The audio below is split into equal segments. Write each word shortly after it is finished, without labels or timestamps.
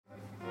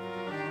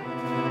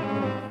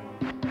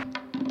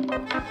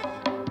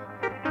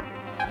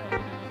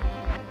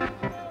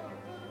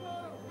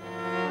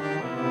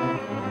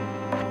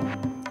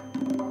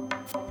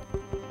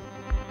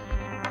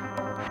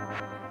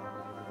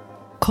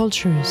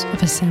Cultures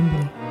of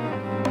Assembly.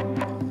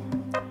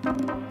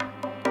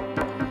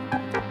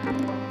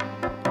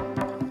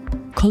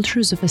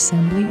 Cultures of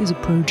Assembly is a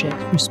project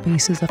for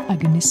spaces of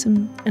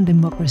agonism and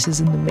democracies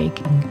in the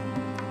making.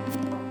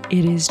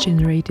 It is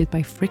generated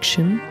by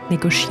friction,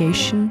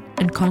 negotiation,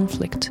 and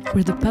conflict,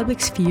 where the public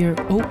sphere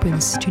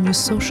opens to new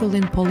social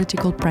and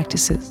political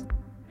practices.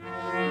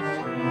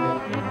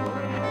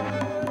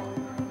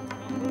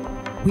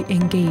 We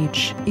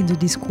engage in the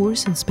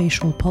discourse and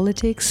spatial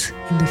politics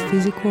in the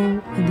physical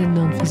and the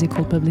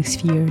non-physical public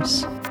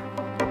spheres.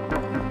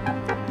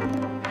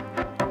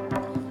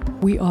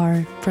 We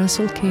are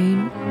Francel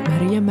Kane,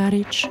 Maria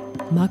Maric,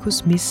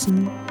 Markus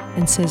Missen,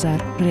 and Cesar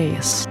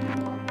Reyes.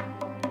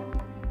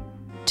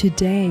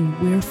 Today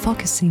we are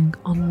focusing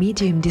on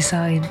medium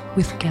design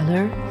with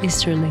Keller,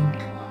 Easterling.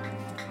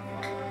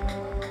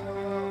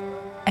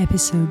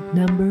 Episode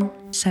number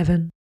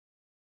 7.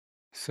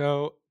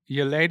 So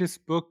your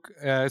latest book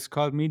is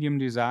called Medium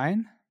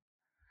Design.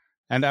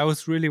 And I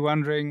was really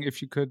wondering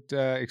if you could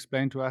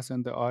explain to us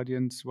and the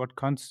audience what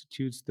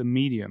constitutes the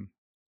medium.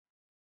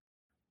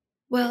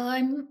 Well,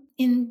 I'm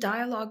in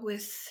dialogue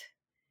with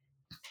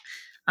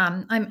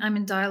I'm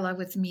in dialogue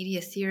with media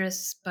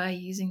theorists by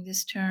using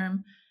this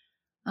term,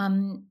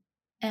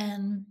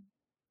 and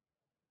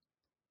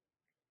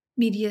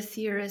media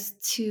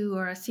theorists who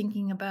are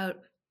thinking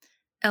about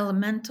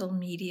elemental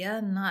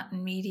media, not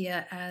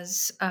media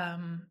as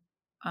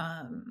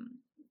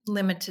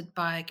limited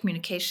by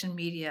communication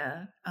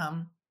media,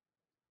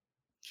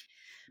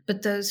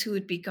 but those who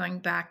would be going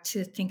back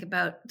to think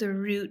about the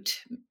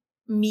root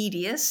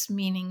medius,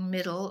 meaning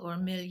middle or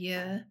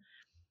milieu.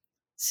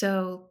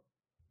 So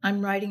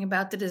I'm writing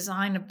about the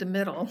design of the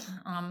middle,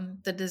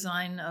 the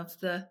design of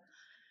the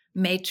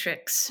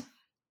matrix,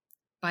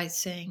 by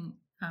saying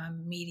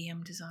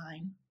medium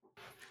design.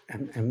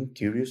 I'm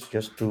curious,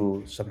 just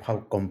to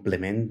somehow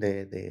complement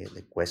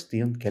the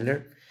question,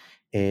 Keller.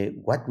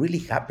 What really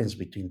happens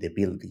between the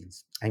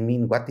buildings? I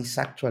mean, what is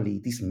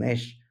actually this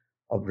mesh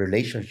of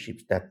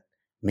relationships that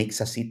makes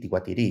a city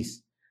what it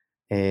is?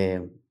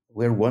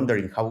 We're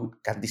wondering, how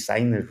can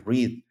designers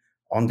read,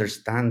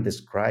 understand,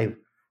 describe,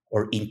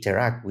 or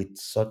interact with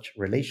such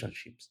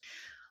relationships?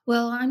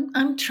 Well,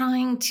 I'm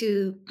trying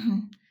to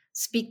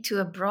speak to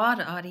a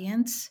broad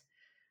audience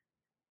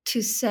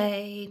to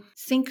say,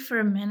 think for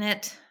a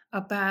minute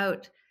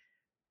about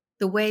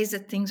the ways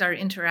that things are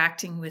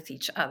interacting with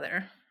each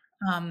other.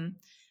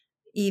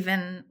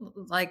 Even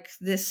like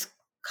this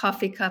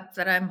coffee cup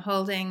that I'm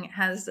holding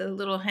has a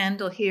little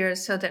handle here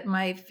so that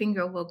my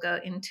finger will go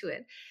into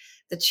it.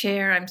 The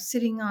chair I'm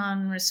sitting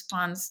on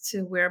responds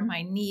to where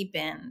my knee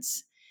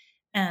bends.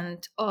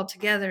 And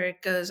altogether,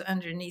 it goes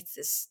underneath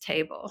this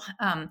table.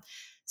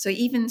 So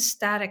even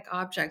static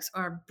objects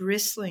are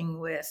bristling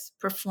with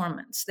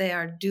performance. They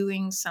are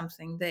doing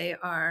something. They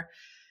are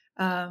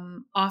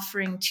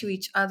offering to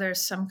each other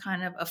some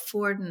kind of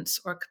affordance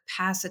or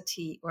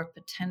capacity or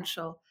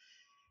potential.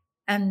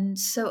 And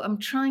so I'm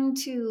trying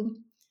to,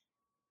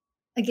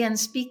 again,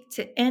 speak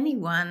to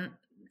anyone,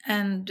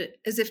 and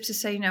as if to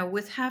say,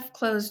 with half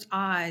closed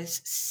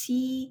eyes,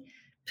 see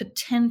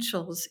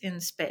potentials in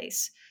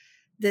space.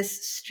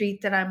 This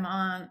street that I'm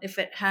on, if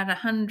it had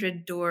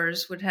 100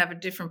 doors, would have a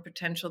different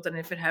potential than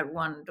if it had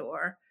one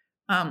door.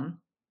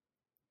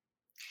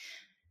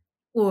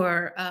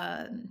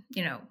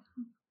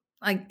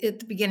 Like at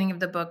the beginning of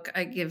the book,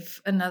 I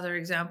give another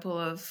example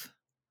of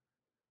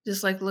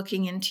just like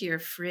looking into your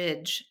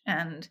fridge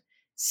and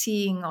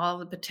seeing all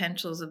the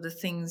potentials of the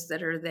things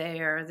that are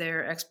there,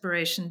 their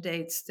expiration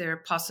dates, their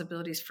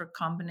possibilities for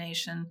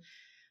combination.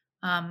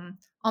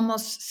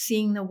 Almost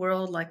seeing the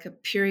world like a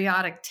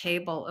periodic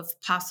table of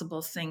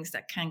possible things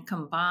that can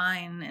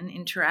combine and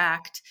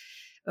interact,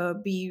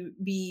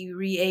 be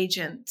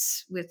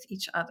reagents with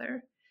each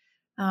other.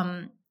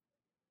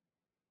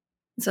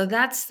 So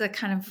that's the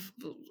kind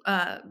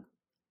of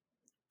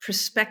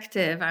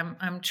perspective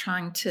I'm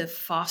trying to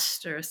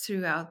foster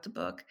throughout the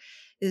book,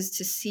 is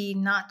to see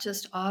not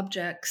just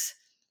objects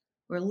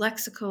or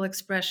lexical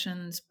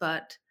expressions,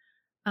 but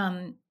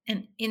an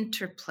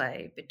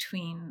interplay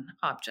between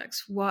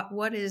objects. Why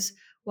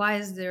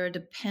is there a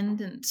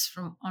dependence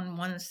on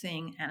one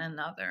thing and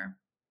another?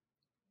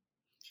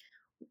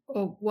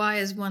 Or why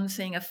is one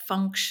thing a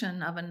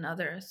function of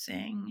another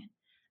thing?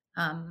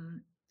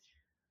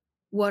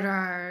 What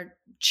are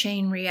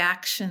chain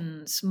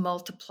reactions,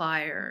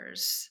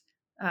 multipliers,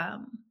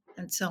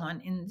 and so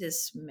on in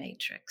this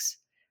matrix?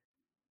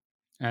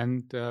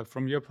 And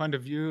from your point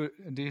of view,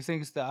 do you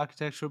think is the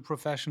architectural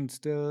profession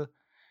still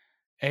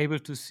able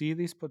to see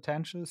these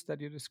potentials that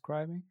you're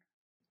describing?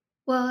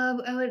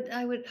 Well,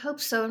 I would hope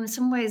so. In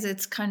some ways,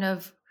 it's kind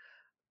of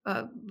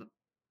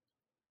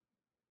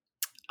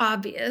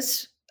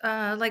obvious.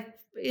 Like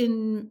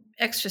in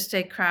extra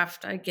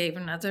statecraft, I gave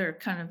another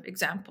kind of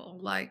example.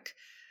 Like,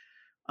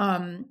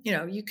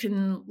 you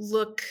can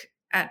look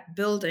at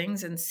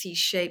buildings and see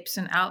shapes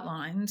and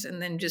outlines,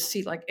 and then just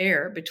see like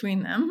air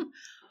between them,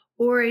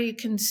 or you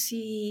can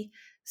see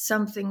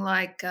something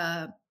like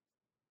a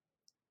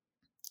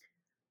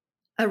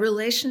a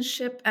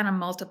relationship and a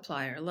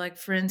multiplier. Like,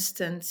 for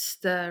instance,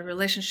 the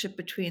relationship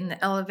between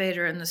the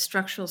elevator and the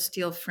structural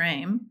steel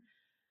frame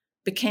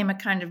became a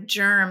kind of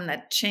germ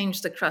that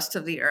changed the crust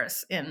of the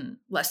earth in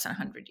less than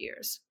 100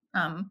 years,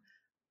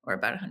 or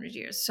about 100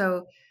 years.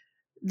 So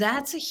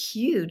that's a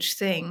huge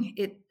thing.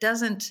 It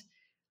doesn't,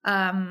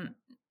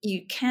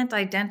 you can't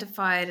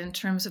identify it in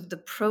terms of the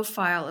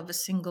profile of a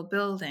single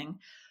building,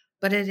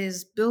 but it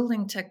is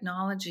building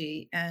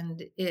technology,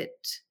 and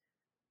it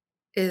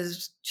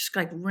is just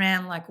like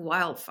ran like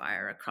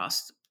wildfire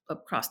across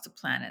the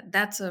planet.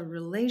 That's a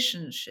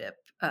relationship,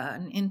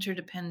 an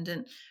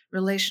interdependent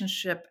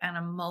relationship and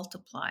a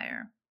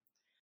multiplier.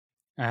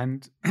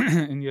 And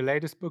in your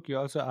latest book, you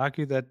also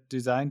argue that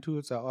design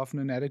tools are often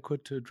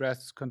inadequate to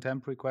address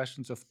contemporary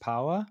questions of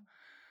power.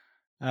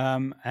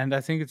 And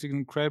I think it's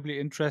incredibly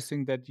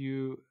interesting that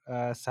you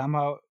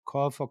somehow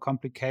call for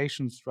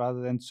complications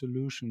rather than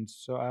solutions.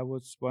 So I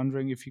was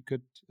wondering if you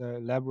could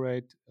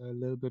elaborate a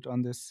little bit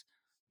on this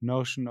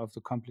notion of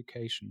the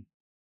complication.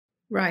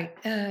 Right.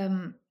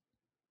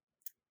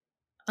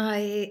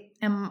 I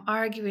am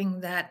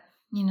arguing that,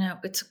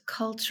 it's a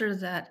culture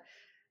that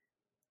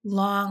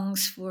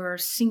longs for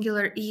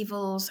singular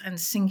evils and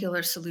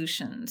singular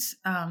solutions.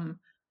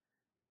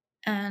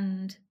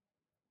 And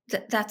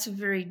that's a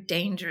very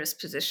dangerous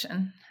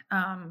position,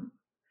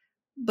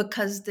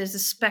 because there's a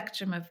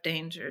spectrum of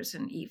dangers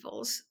and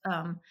evils.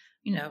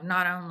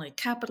 Not only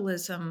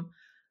capitalism,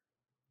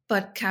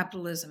 but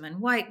capitalism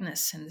and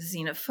whiteness and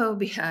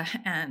xenophobia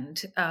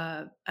and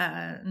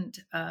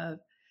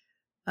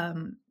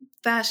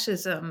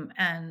fascism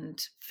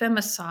and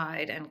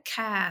femicide and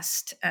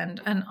caste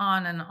and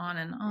on and on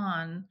and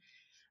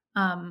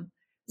on.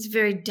 It's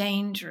very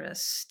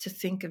dangerous to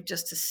think of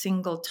just a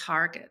single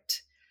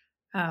target.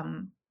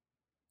 And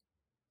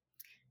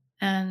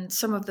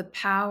some of the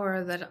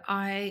power that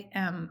I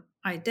am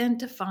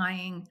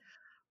identifying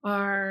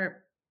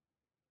are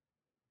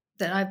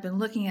that I've been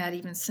looking at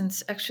even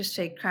since extra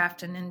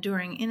statecraft and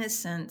enduring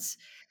innocence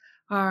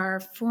are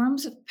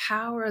forms of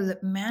power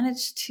that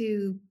manage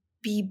to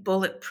be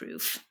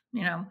bulletproof.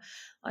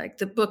 Like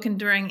the book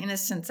Enduring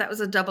Innocence, that was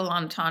a double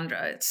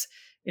entendre. It's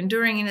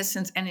enduring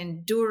innocence and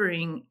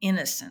enduring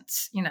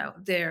innocence.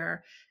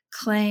 Their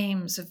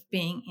claims of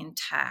being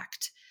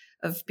intact,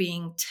 of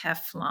being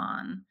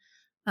Teflon,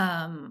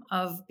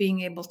 of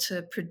being able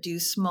to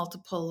produce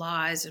multiple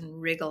lies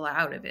and wriggle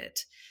out of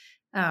it.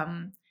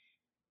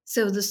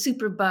 So the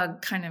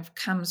superbug kind of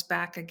comes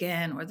back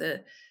again, or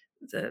the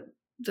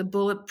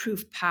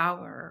bulletproof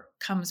power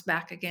comes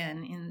back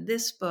again in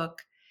this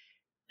book.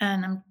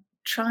 And I'm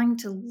trying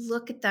to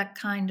look at that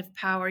kind of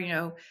power.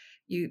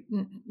 You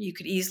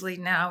could easily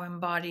now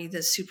embody the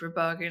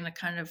superbug in a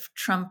kind of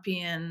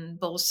Trumpian,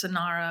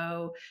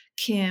 Bolsonaro,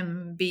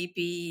 Kim,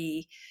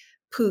 Bibi,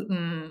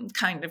 Putin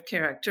kind of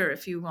character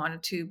if you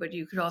wanted to, but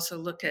you could also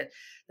look at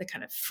the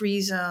kind of free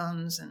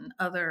zones and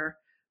other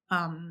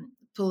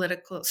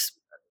political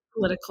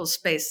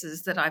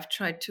spaces that I've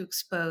tried to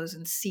expose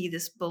and see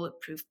this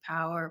bulletproof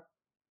power.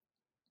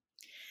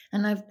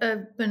 And I've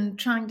been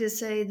trying to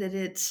say that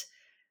it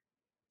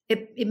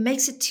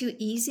makes it too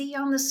easy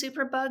on the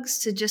superbugs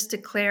to just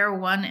declare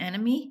one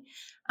enemy,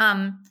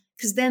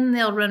 because then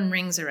they'll run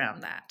rings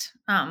around that.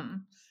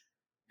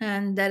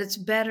 And that it's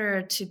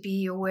better to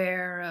be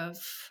aware of,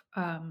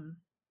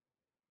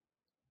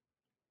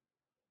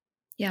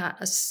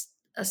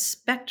 a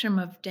spectrum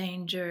of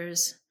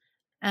dangers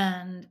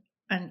and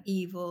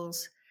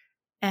evils,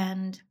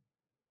 and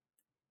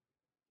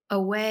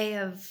a way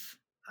of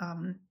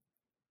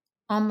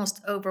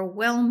almost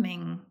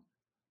overwhelming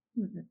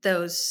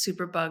those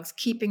superbugs,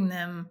 keeping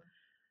them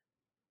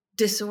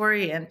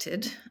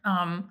disoriented,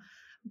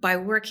 by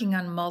working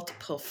on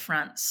multiple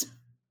fronts.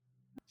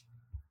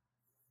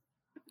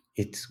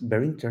 It's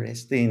very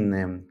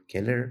interesting,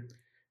 Keller,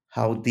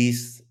 how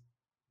this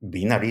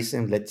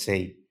binarism, let's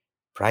say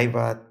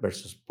private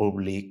versus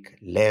public,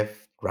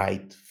 left,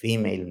 right,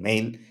 female,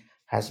 male,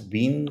 has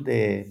been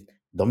the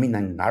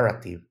dominant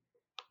narrative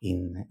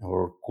in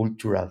our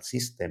cultural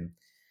system.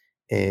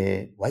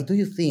 Why do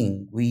you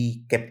think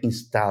we kept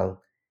installed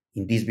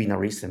in this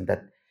binarism?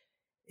 That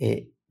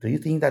do you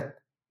think that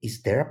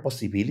is there a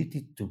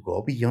possibility to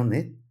go beyond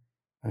it?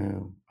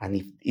 And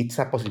if it's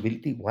a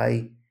possibility,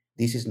 why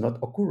this is not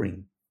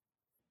occurring?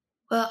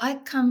 Well, I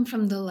come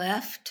from the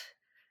left,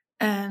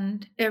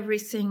 and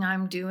everything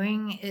I'm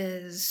doing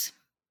is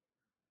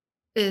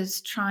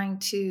trying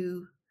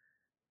to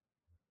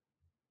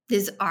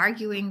is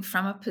arguing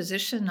from a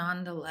position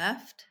on the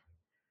left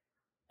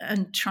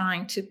and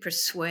trying to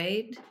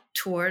persuade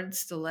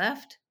towards the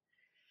left.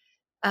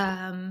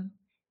 And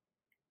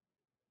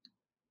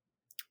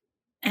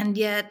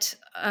yet,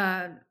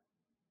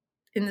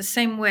 in the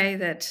same way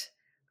that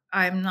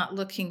I'm not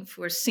looking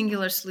for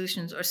singular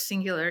solutions or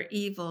singular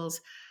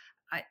evils,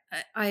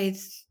 I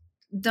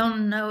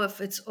don't know if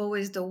it's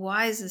always the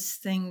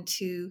wisest thing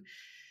to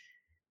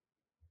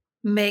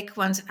make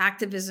one's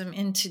activism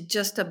into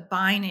just a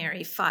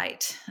binary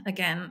fight.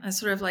 Again, a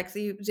sort of like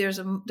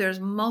there's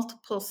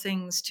multiple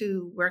things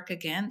to work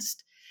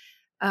against,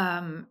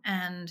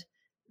 and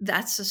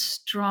that's a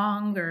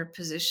stronger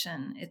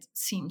position, it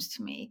seems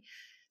to me.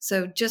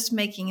 So just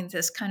making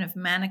this kind of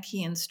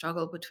Manichaean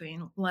struggle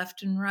between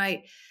left and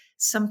right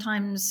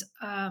sometimes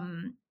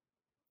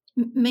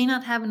may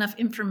not have enough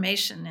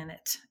information in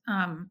it.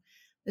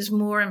 There's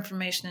more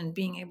information in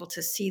being able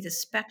to see the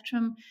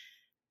spectrum,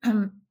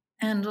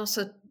 and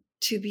also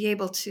to be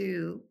able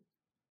to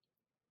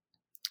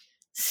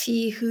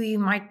see who you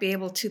might be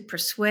able to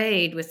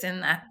persuade within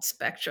that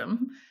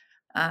spectrum,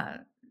 uh,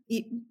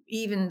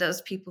 even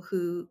those people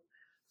who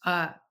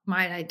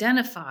might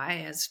identify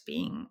as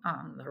being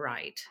on the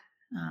right.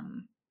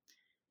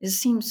 It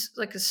seems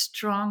like a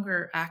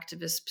stronger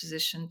activist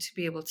position to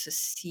be able to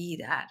see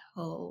that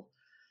whole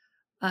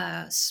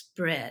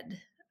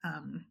spread.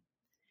 Um,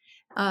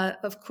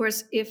 of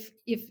course, if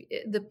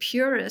the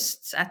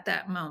purists at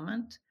that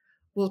moment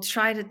will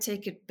try to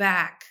take it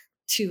back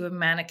to a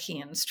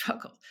Manichaean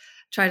struggle,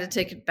 try to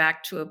take it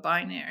back to a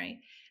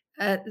binary.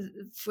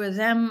 For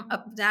them,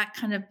 that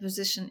kind of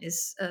position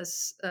is,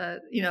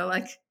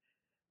 like,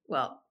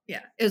 well,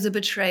 yeah, it was a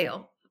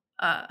betrayal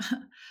uh,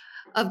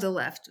 of the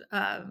left.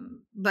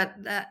 But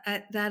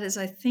that is,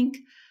 I think,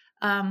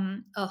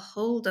 a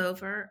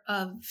holdover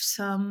of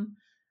some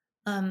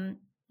um,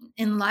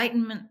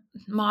 enlightenment,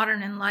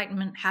 modern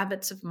enlightenment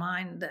habits of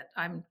mind that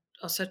I'm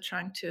also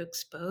trying to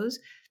expose.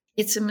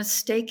 It's a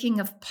mistaking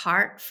of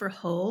part for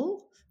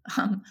whole.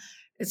 Um,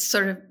 it's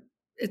sort of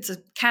it's a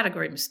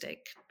category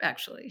mistake,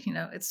 actually.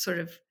 It's sort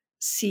of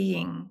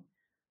seeing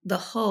the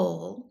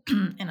whole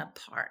in a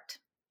part.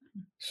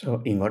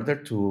 So, in order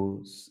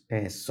to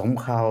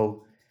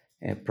somehow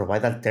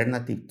provide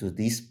alternative to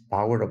this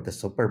power of the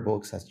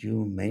superbugs, as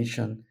you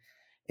mentioned,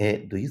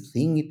 do you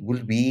think it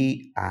will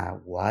be a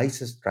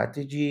wise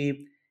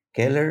strategy,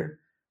 Keller,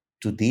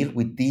 to deal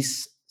with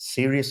this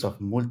series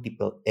of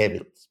multiple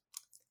evils?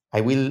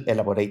 I will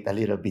elaborate a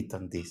little bit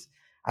on this.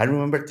 I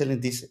remember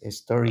telling this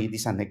story,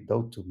 this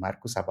anecdote to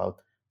Marcus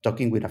about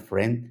talking with a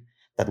friend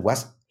that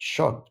was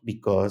shocked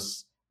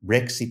because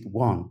Brexit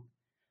won.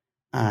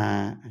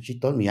 And she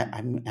told me,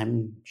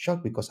 I'm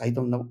shocked because I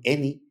don't know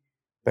any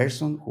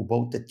person who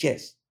voted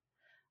yes.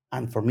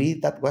 And for me,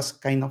 that was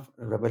kind of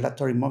a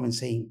revelatory moment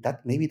saying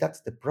that maybe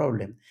that's the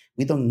problem.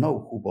 We don't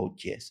know who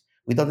voted yes.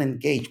 We don't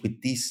engage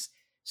with this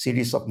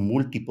series of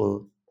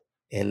multiple,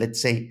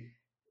 let's say,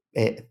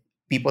 uh,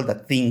 people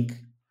that think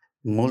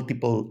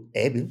multiple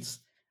evils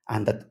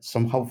and that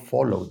somehow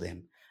follow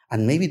them.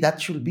 And maybe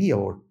that should be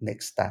our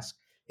next task: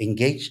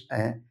 engage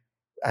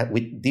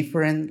with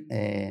different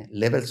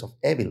levels of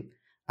evil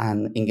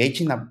and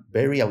engage in a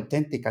very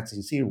authentic and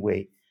sincere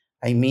way.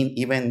 I mean,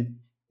 even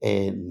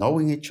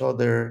knowing each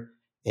other,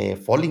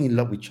 falling in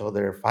love with each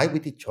other, fight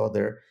with each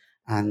other.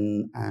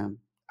 And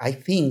I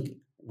think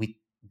with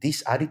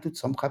this attitude,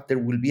 somehow there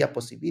will be a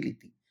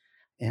possibility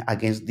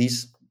against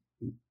this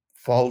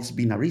false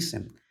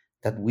binarism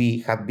that we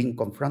have been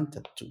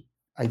confronted to.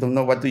 I don't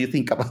know, what do you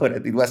think about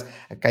it? It was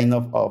a kind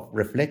of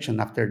reflection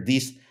after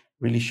this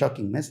really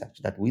shocking message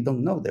that we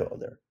don't know the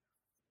other.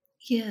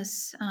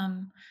 Yes,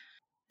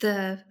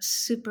 the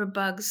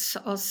superbugs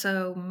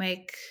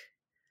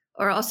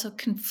are also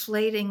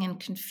conflating and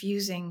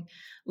confusing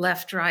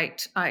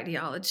left-right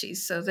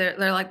ideologies. So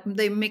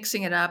they're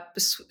mixing it up,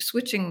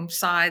 switching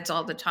sides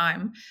all the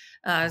time,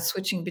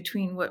 switching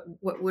between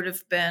what would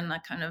have been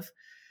a kind of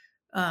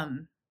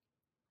um,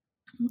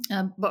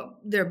 but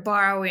they're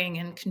borrowing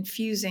and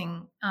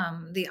confusing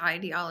the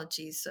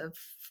ideologies of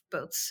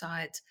both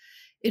sides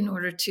in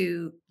order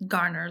to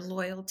garner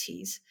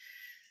loyalties.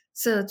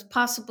 So it's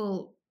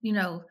possible,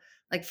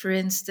 like for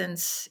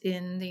instance,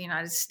 in the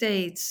United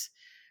States,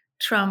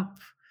 Trump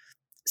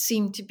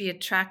seemed to be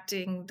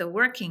attracting the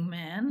working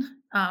man,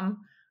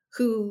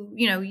 who,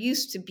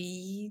 used to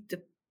be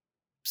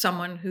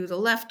someone who the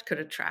left could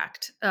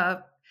attract.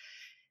 And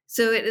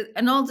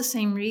all the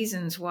same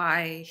reasons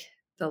why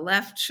the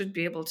left should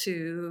be able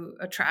to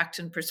attract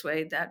and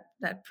persuade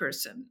that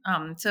person.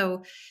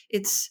 So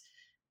it's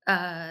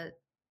uh,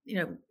 you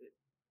know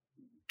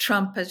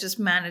Trump has just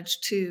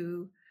managed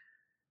to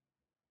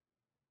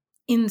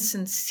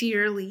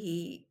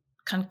insincerely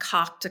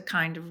concoct a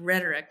kind of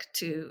rhetoric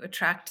to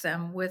attract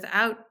them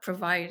without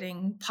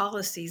providing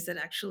policies that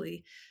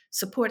actually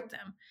support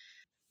them.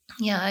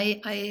 Yeah,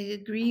 I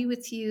agree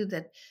with you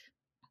that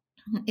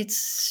it's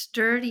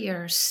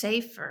sturdier,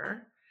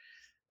 safer,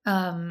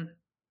 um,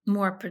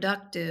 more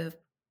productive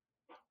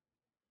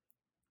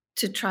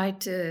to try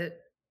to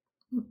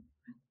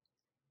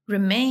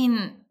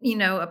remain,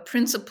 a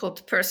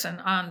principled person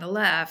on the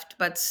left,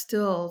 but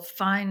still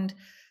find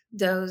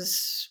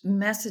those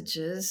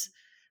messages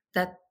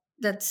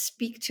that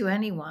speak to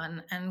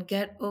anyone and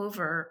get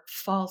over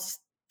false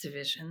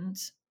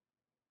divisions.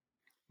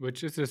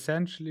 Which is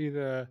essentially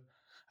or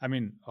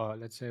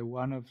let's say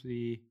one of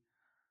the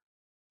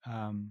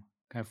kind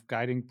of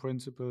guiding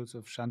principles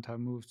of Chantal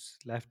Mouffe's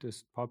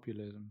leftist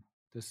populism.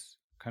 This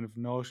kind of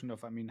notion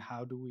of,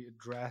 how do we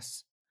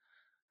address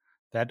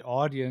that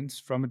audience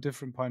from a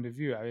different point of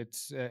view?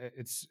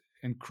 It's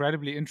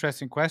incredibly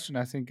interesting question,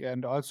 I think,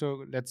 and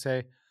also, let's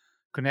say,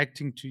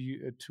 connecting to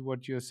you to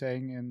what you're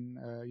saying in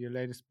your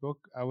latest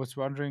book, I was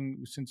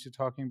wondering, since you're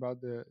talking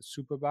about the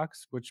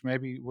superbugs, which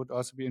maybe would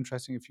also be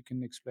interesting if you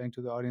can explain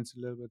to the audience a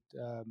little bit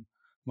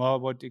more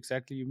what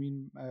exactly you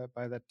mean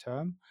by that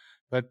term.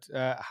 But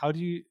how do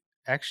you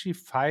actually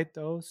fight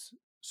those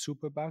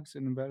superbugs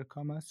in inverted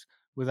commas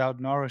without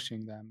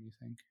nourishing them, you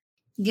think?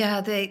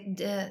 Yeah,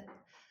 I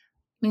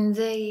mean,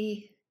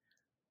 they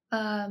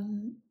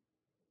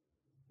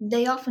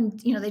often,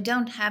 they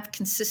don't have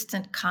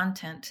consistent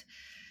content.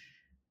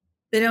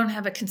 They don't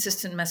have a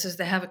consistent message.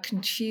 They have a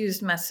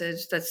confused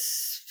message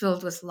that's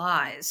filled with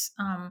lies.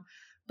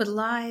 But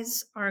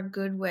lies are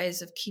good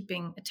ways of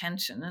keeping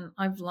attention. And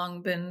I've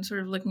long been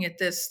sort of looking at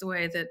this the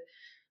way that,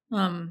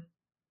 um,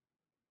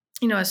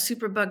 a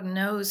superbug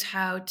knows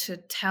how to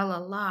tell a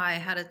lie,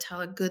 how to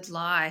tell a good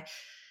lie.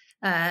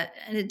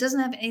 And it doesn't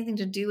have anything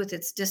to do with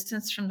its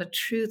distance from the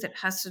truth. It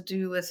has to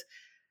do with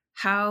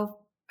how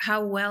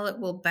well it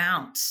will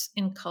bounce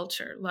in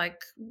culture,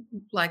 like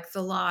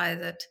the lie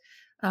that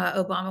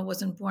Obama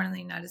wasn't born in the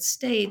United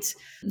States,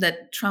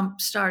 that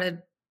Trump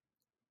started,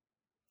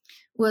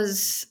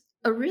 was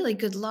a really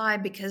good lie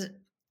because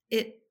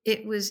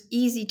it was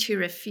easy to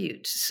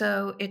refute.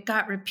 So it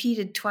got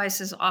repeated twice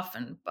as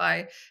often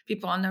by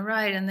people on the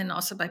right and then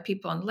also by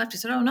people on the left who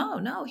said, "Oh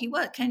no, he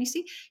what? Can you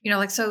see?"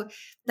 So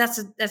that's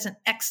an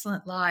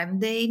excellent lie. And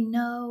they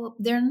know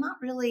they're not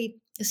really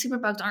the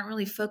superbugs aren't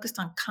really focused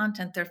on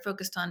content. They're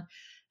focused on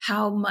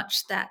how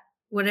much that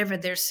whatever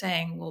they're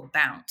saying will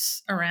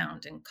bounce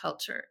around in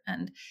culture.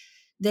 And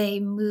they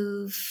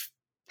move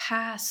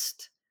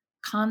past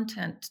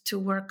content to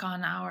work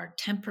on our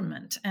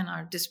temperament and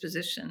our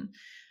disposition.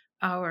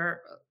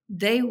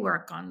 They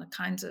work on the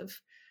kinds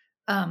of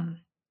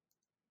um,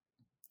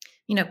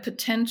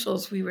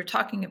 potentials we were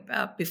talking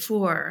about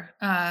before,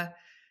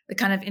 the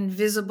kind of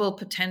invisible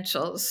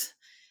potentials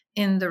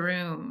in the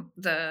room,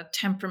 the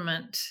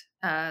temperament,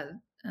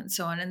 and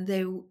so on. And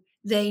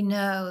they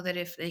know that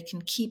if they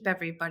can keep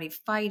everybody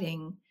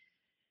fighting,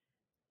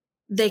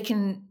 they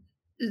can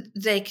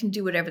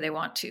do whatever they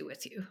want to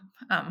with you.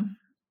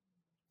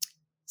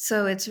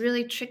 So it's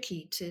really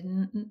tricky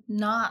to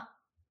not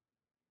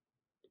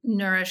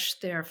nourish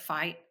their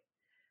fight.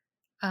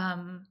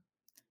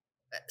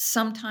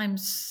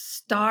 Sometimes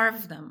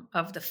starve them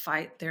of the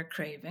fight they're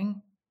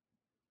craving,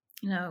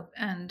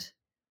 and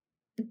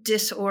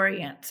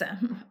disorient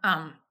them.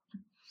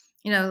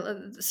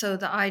 So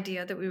the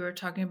idea that we were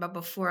talking about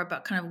before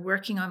about kind of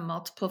working on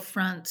multiple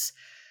fronts,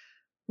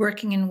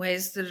 working in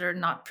ways that are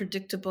not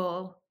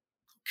predictable,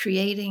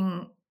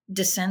 creating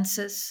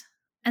dissensus.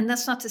 And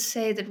that's not to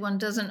say that one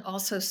doesn't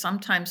also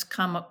sometimes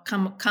come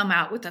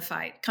out with a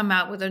fight, come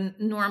out with a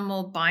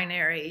normal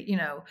binary,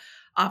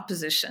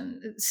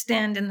 opposition,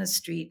 stand in the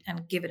street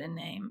and give it a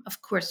name.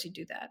 Of course you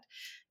do that.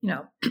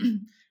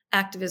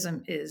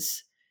 Activism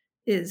is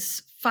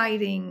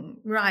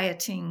fighting,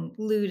 rioting,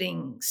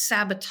 looting,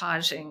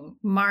 sabotaging,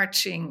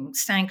 marching,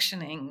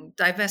 sanctioning,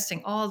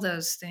 divesting, all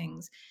those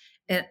things.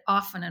 It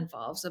often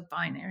involves a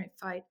binary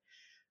fight.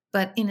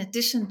 But in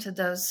addition to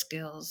those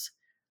skills,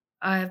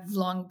 I've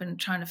long been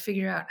trying to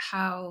figure out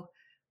how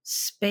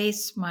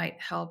space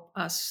might help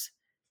us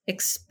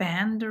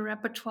expand a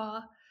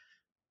repertoire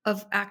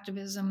of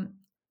activism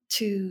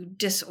to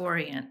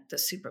disorient the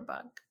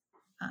superbug,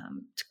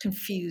 to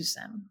confuse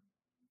them.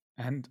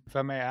 And if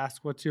I may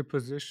ask, what's your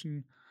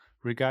position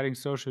regarding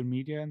social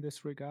media in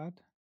this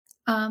regard?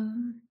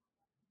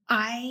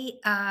 I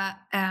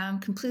am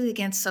completely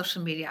against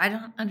social media. I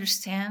don't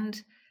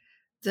understand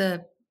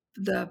the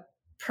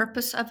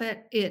purpose of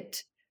it.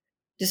 It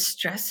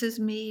distresses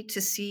me to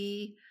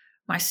see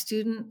my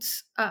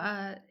students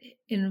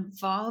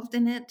involved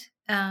in it.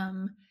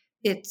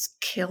 It's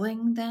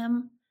killing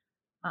them.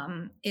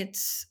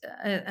 It's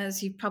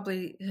as you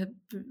probably have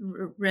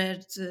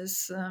read,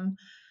 this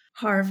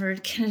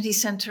Harvard Kennedy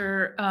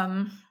Center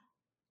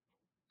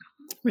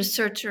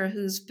researcher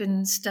who's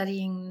been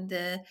studying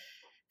the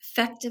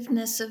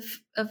effectiveness of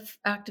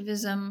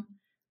activism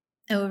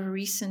over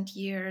recent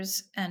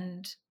years.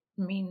 And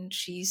I mean,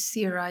 she's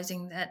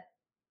theorizing that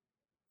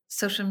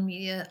social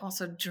media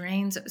also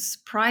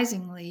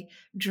surprisingly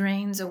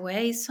drains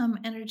away some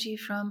energy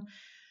from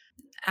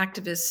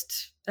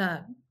activist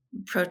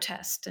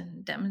protest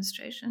and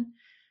demonstration.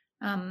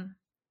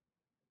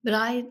 But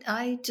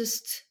I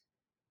just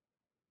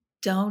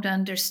don't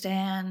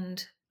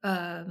understand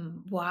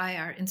why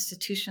our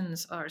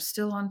institutions are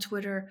still on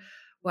Twitter,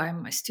 why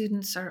my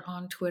students are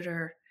on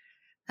Twitter,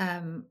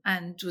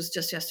 and was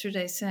just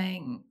yesterday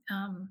saying,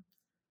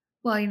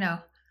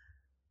 well,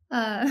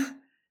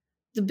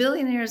 the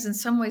billionaires in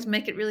some ways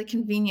make it really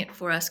convenient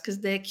for us because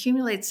they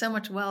accumulate so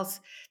much wealth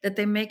that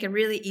they make a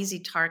really easy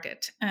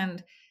target.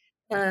 And,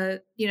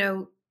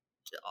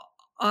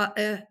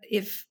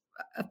 if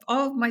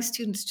all of my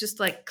students just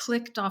like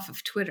clicked off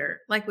of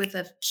Twitter, like with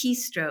a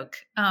keystroke,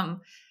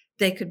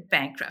 they could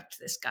bankrupt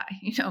this guy,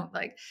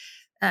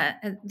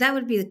 and that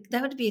would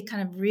be a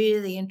kind of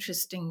really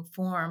interesting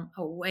form,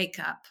 a wake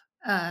up.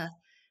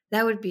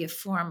 That would be a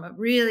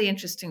really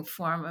interesting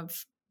form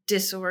of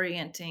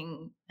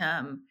disorienting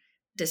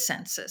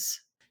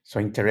dissensus. So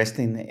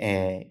interesting,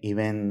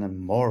 even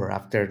more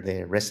after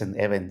the recent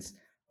events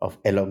of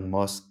Elon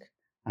Musk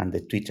and the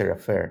Twitter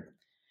affair.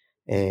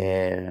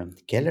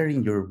 Keller,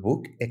 in your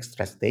book,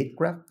 Extra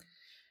Statecraft,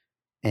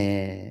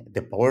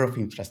 The Power of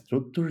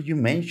Infrastructure, you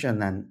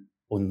mention an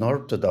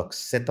unorthodox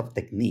set of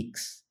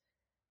techniques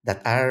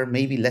that are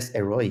maybe less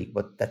heroic,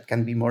 but that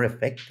can be more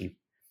effective.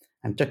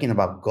 I'm talking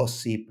about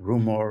gossip,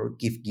 rumor,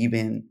 gift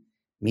giving,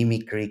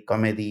 mimicry,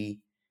 comedy,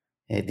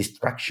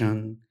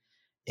 distraction.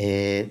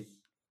 Uh,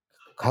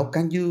 how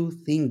can you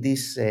think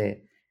these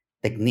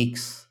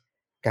techniques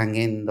can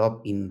end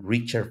up in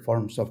richer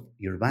forms of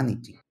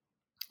urbanity?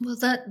 Well,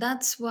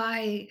 that's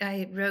why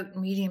I wrote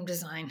medium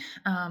design,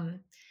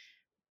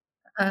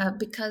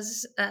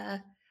 because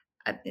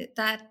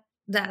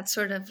that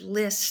sort of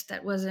list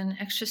that was an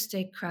extra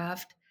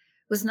statecraft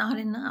was not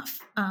enough.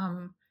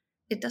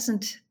 It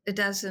doesn't. It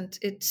doesn't.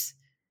 It's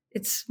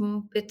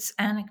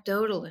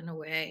anecdotal in a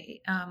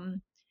way.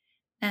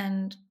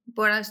 And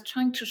what I was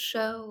trying to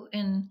show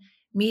in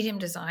medium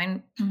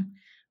design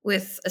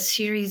with a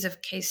series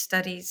of case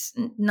studies,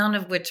 none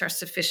of which are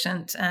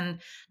sufficient and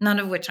none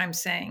of which I'm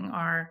saying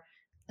are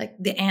like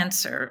the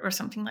answer or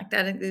something like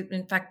that.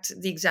 In fact,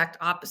 the exact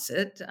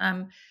opposite.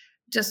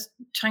 Just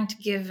trying to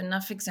give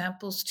enough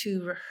examples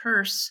to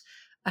rehearse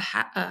a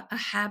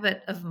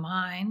habit of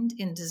mind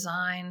in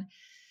design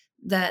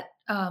that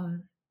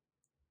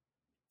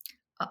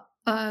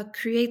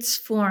creates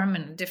form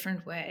in a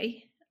different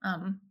way.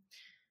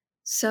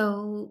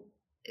 So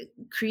it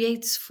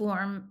creates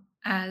form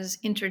as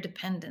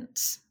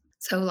interdependence.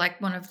 So,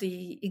 like one of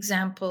the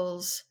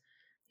examples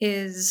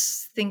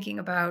is thinking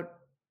about,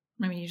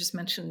 I mean, you just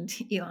mentioned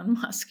Elon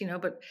Musk,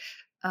 but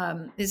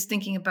is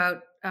thinking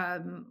about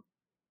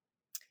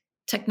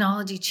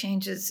technology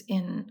changes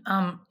in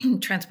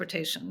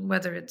transportation,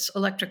 whether it's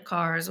electric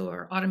cars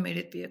or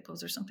automated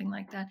vehicles or something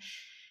like that.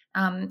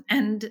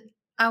 And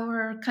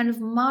our kind of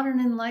modern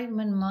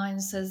Enlightenment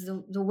mind says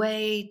the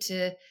way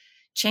to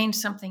change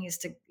something is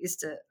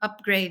to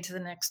upgrade to the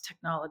next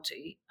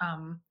technology,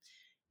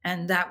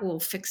 and that will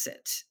fix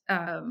it.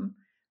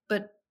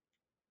 But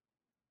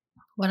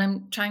what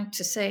I'm trying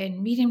to say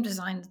in medium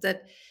design is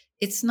that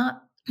it's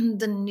not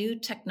the new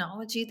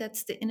technology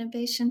that's the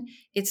innovation,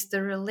 it's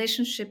the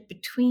relationship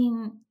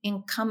between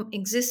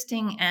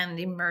existing and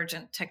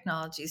emergent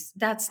technologies.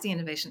 That's the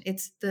innovation.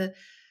 It's the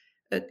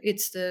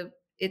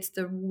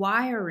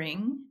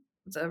wiring,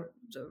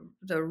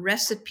 the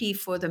recipe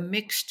for the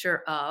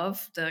mixture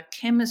of the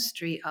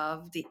chemistry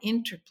of the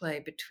interplay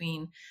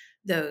between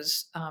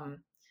those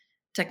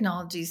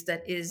technologies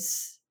that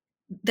is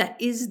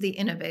the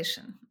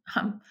innovation.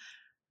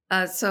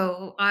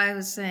 So I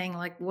was saying,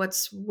 like, what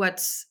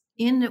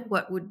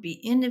would be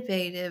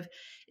innovative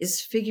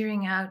is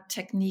figuring out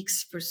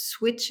techniques for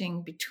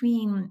switching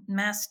between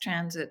mass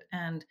transit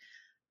and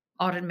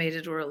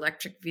automated or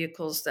electric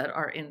vehicles that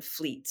are in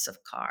fleets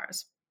of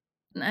cars.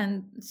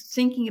 And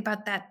thinking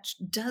about that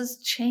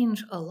does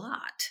change a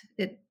lot.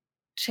 It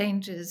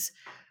changes.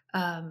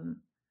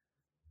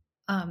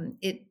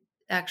 It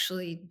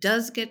actually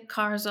does get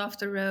cars off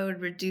the road,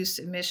 reduce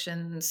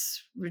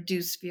emissions,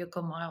 reduce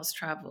vehicle miles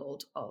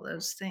traveled, all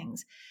those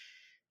things.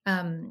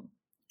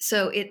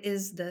 So it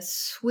is the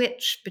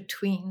switch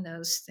between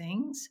those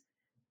things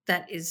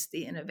that is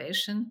the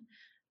innovation,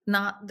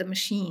 not the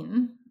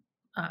machine,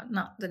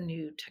 not the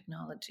new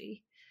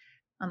technology.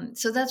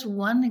 So that's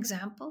one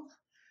example.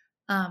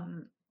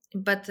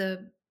 But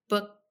the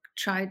book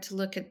tried to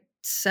look at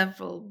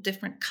several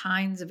different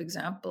kinds of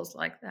examples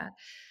like that.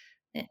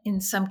 In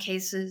some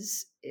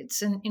cases,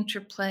 it's an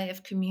interplay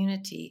of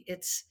community.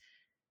 It's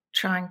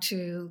trying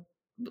to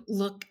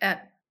look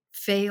at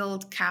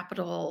failed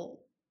capital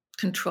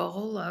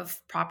control of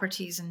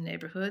properties and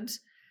neighborhoods.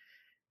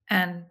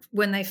 And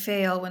when they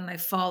fail, when they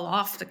fall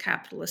off the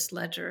capitalist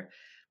ledger,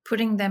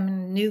 putting them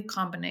in new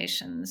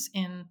combinations,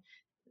 in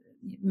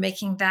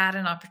making that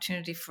an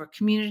opportunity for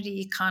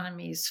community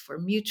economies, for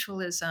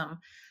mutualism,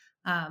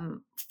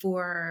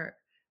 for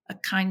a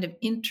kind of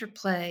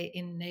interplay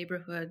in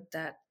neighborhood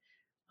that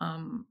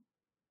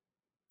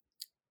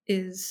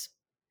is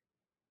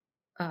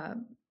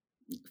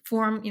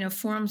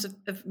forms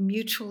of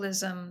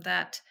mutualism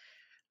that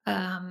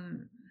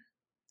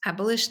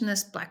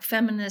abolitionists, Black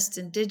feminists,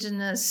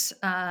 indigenous,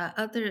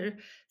 other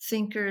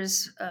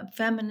thinkers,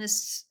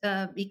 feminists,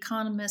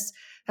 economists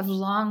have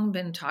long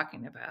been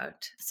talking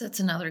about. So that's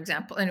another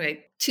example.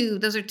 Anyway,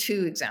 those are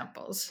two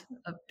examples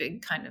of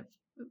big kind of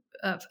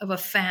a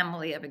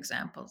family of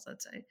examples,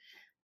 let's say.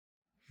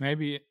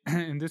 Maybe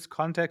in this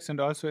context, and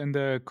also in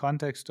the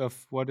context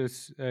of what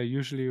is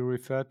usually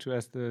referred to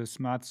as the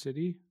smart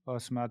city or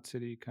smart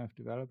city kind of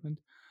development,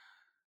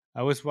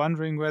 I was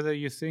wondering whether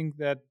you think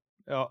that,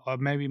 or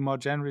maybe more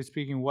generally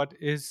speaking, what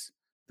is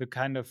the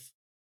kind of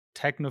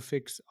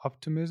technofix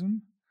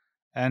optimism,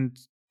 and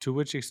to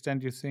which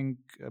extent you think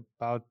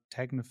about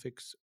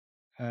technofix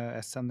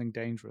as something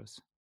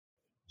dangerous?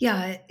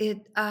 Yeah,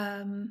 it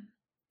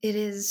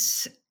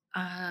is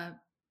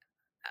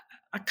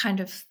a kind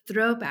of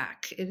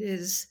throwback. It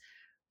is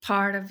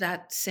part of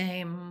that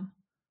same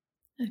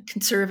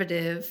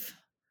conservative,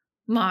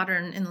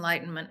 modern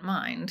Enlightenment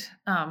mind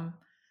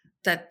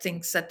that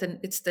thinks that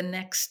it's the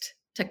next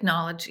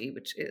technology,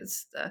 which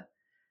is the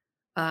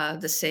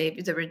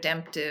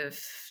redemptive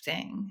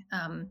thing.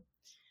 Um,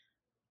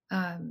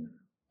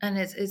 and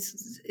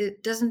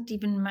it doesn't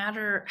even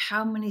matter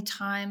how many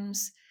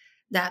times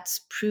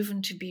that's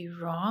proven to be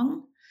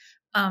wrong.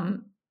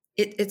 Um,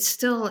 it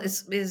still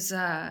is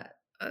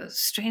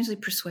strangely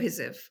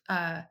persuasive.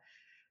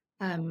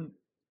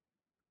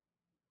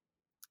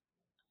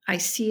 I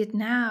see it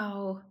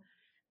now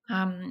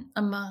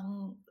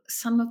among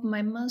some of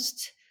my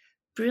most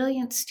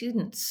brilliant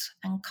students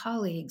and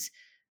colleagues,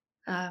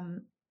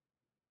 um,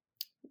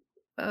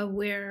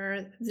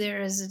 where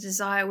there is a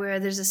desire, where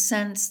there's a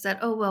sense that,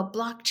 oh, well,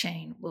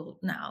 blockchain will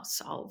now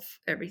solve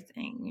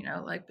everything,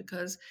 like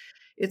because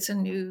it's a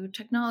new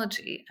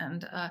technology.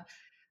 And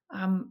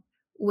um,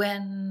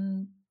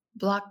 when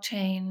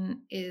blockchain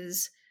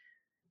is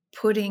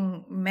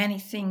putting many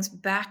things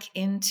back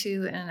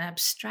into an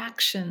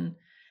abstraction,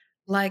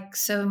 like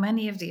so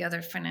many of the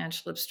other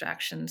financial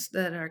abstractions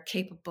that are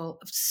capable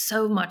of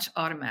so much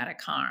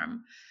automatic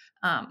harm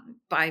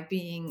by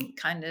being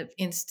kind of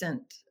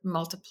instant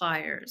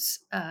multipliers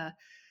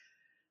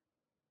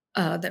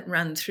that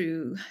run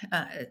through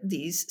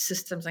these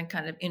systems and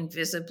kind of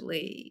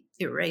invisibly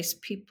erase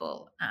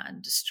people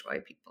and destroy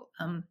people.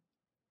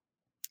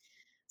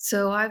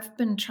 So I've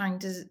been trying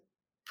to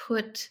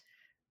put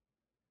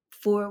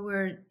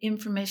forward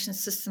information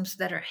systems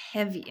that are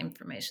heavy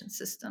information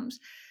systems,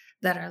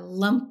 that are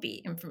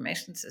lumpy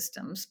information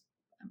systems.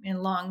 I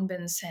mean, long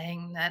been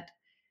saying that,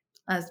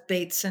 as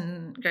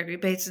Gregory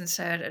Bateson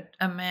said,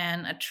 a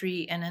man, a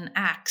tree, and an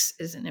axe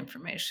is an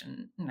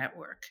information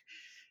network.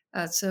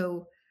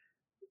 So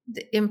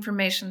the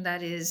information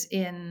that is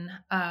in,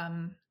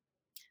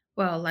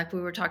 well, like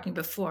we were talking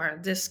before,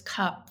 this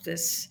cup,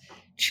 this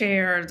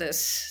chair,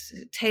 this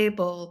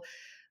table,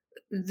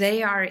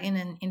 they are in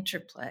an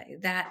interplay.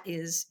 That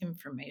is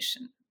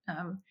information.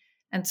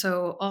 And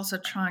so also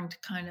trying to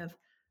kind of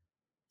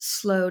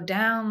slow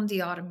down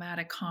the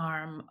automatic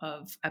harm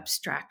of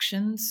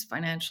abstractions,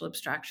 financial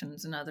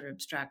abstractions and other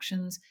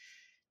abstractions,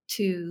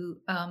 to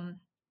kind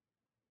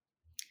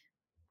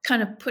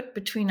of put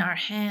between our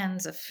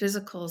hands a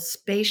physical,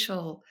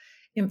 spatial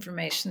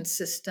information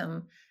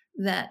system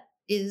that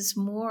is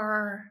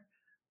more,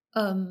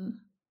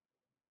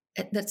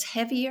 that's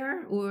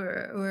heavier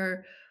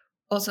or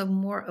also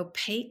more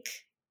opaque,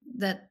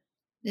 that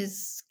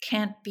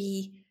can't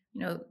be,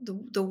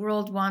 the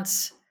world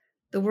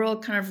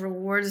kind of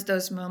rewards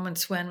those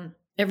moments when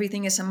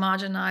everything is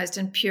homogenized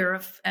and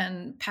pure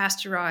and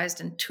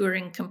pasteurized and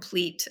Turing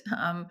complete,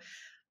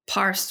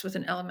 parsed with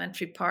an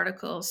elementary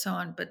particle, so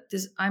on. But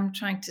I'm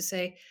trying to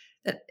say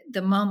that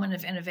the moment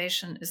of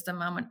innovation is the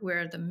moment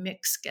where the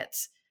mix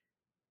gets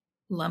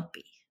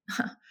lumpy,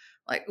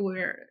 like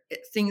where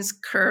things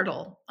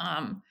curdle.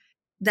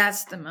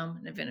 That's the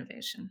moment of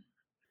innovation.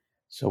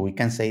 So we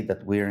can say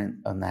that we're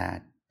on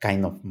a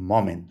kind of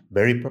moment,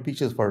 very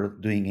propitious for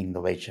doing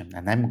innovation.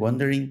 And I'm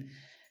wondering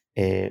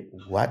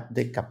what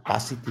the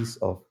capacities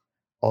of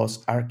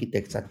us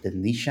architects at the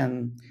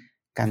nation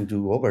can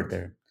do over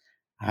there.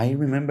 I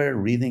remember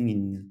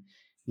reading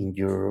in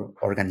your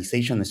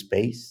organization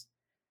space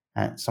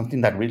something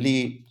that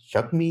really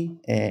shocked me.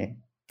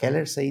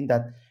 Keller saying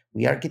that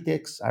we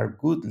architects are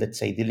good, let's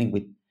say, dealing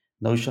with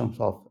notions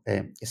of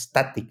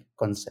static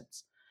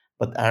concepts,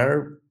 but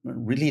are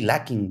really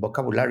lacking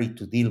vocabulary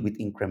to deal with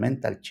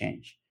incremental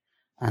change.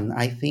 And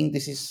I think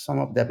this is some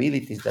of the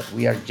abilities that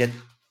we are yet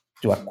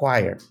to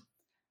acquire.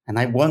 And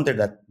I wonder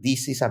that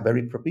this is a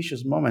very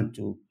propitious moment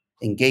to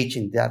engage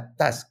in that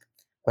task.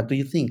 What do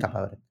you think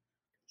about it?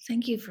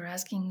 Thank you for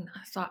asking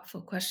a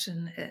thoughtful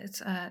question.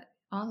 It's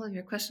all of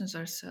your questions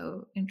are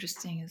so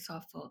interesting and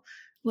thoughtful.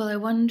 Well, I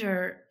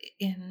wonder,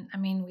 I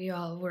mean, we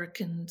all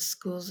work in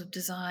schools of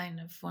design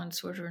of one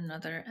sort or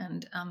another,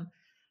 and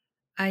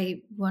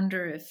I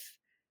wonder if,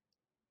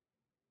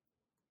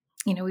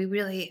 we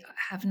really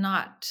have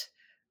not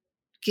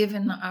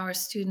given our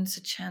students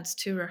a chance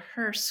to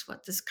rehearse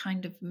what this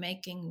kind of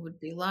making would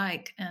be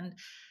like, and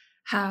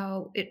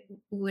how it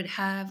would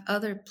have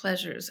other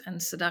pleasures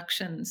and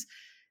seductions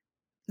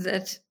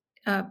that,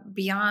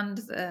 beyond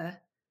the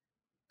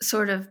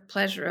sort of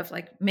pleasure of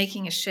like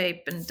making a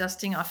shape and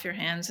dusting off your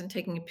hands and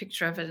taking a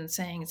picture of it and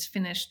saying it's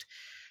finished.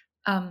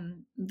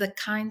 The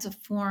kinds of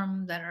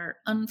form that are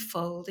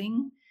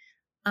unfolding,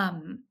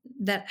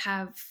 that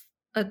have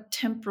a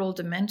temporal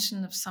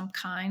dimension of some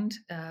kind,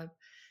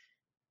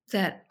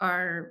 that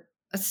are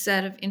a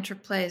set of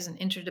interplays and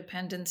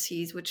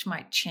interdependencies which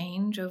might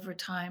change over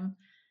time,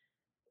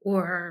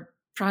 or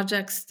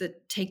projects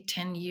that take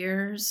 10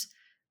 years.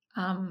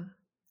 Um,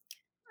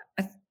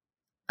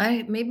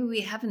 maybe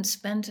we haven't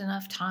spent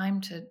enough time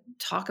to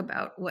talk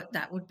about what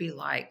that would be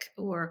like,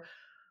 or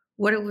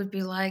what it would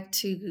be like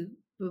to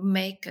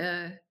make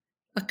a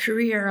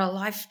career, a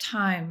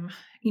lifetime,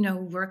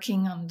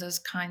 working on those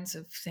kinds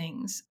of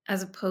things,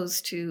 as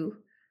opposed to,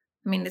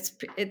 I mean,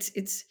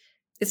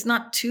 it's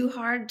not too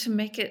hard to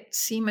make it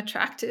seem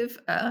attractive,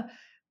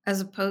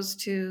 as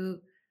opposed to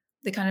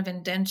the kind of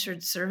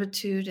indentured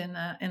servitude in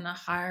a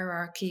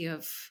hierarchy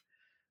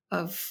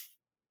of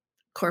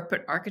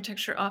corporate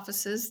architecture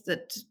offices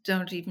that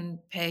don't even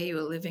pay you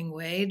a living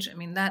wage. I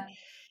mean, that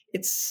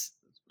it's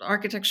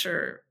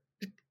architecture,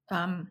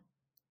 um,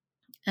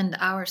 and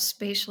our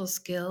spatial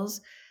skills.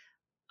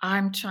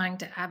 I'm trying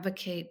to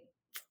advocate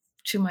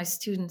to my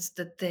students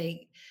that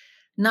they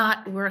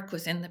not work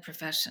within the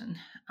profession,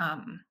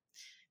 um,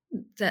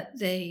 that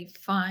they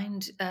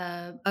find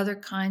other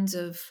kinds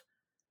of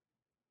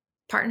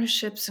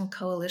partnerships and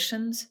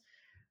coalitions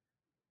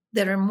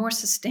that are more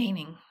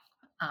sustaining,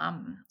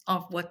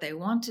 of what they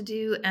want to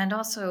do, and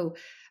also,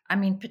 I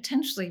mean,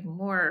 potentially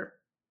more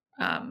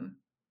um,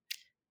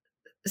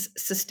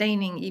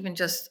 sustaining, even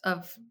just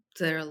of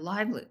their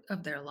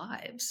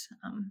lives.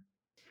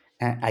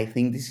 I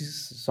think this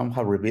is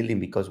somehow revealing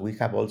because we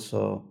have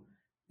also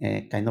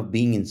kind of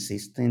been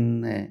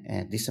insisting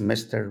this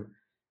semester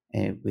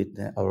with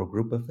our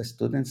group of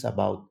students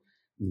about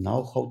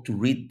know how to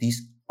read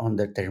this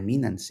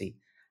underdeterminancy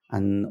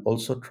and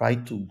also try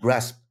to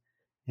grasp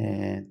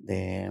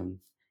the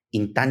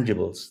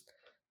intangibles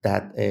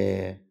that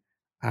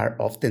are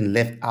often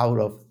left out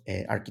of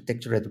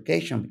architecture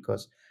education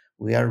because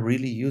we are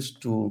really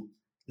used to,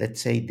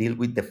 let's say, deal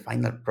with the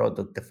final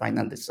product, the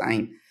final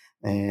design,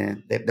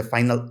 the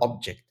final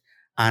object,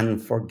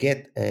 and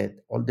forget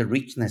all the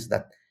richness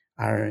that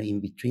are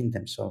in between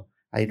them. So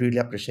I really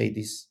appreciate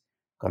this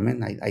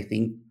comment. I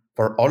think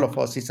for all of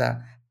us, it's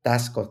a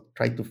task of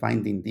try to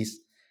find in this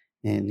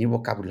new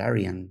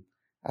vocabulary and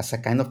as a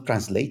kind of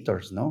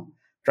translators, no?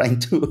 Trying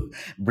to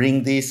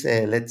bring this,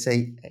 let's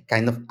say,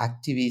 kind of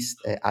activist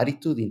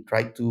attitude and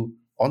try to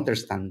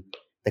understand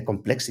the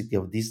complexity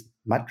of this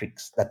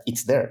matrix that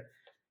it's there.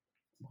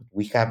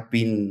 We have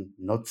been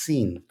not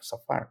seen so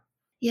far.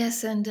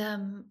 Yes, and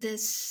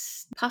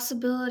this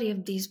possibility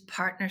of these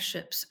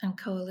partnerships and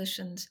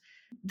coalitions,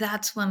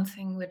 that's one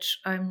thing which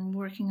I'm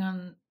working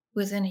on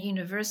within a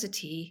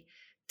university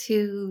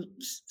to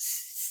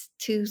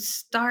to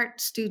start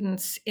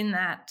students in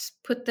that,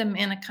 put them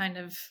in a kind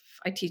of,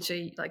 I teach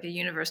a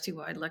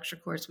university-wide lecture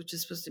course, which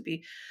is supposed to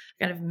be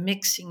kind of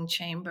mixing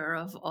chamber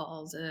of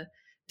all the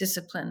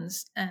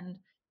disciplines, and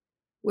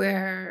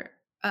where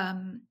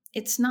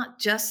it's not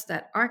just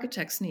that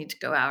architects need to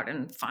go out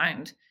and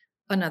find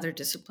another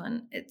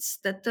discipline. It's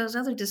that those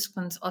other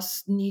disciplines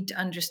also need to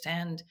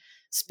understand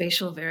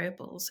spatial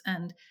variables,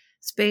 and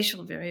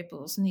spatial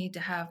variables need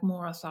to have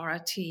more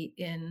authority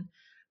in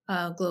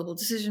global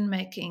decision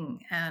making,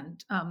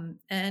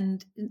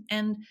 and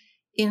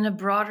in a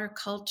broader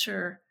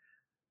culture.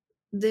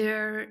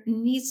 There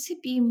needs to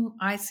be,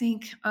 I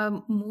think,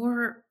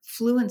 more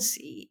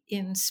fluency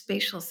in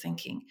spatial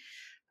thinking.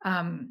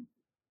 Um,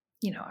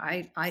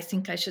 I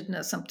think I should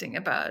know something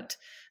about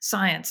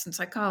science and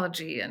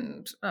psychology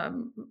and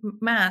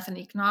math and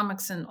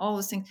economics and all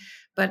those things,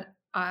 but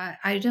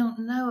I don't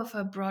know if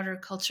a broader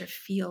culture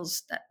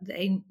feels that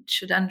they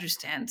should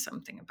understand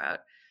something about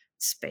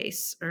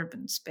space,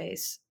 urban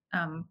space.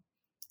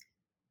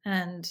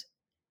 And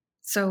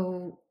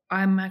so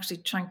I'm actually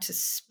trying to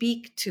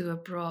speak to a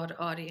broad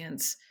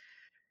audience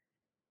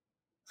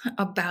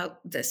about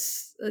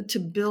this, to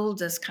build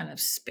this kind of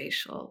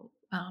spatial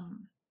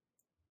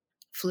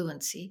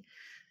fluency.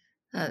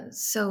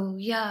 So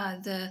yeah,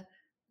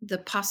 the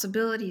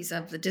possibilities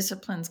of the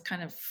disciplines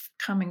kind of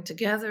coming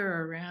together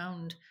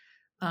around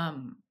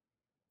um,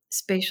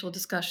 spatial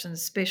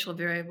discussions, spatial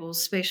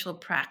variables, spatial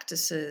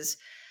practices,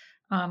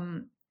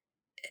 um,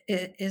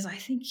 is, I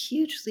think,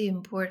 hugely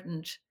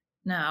important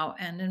now,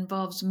 and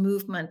involves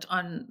movement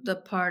on the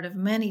part of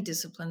many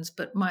disciplines,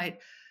 but might,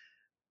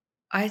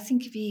 I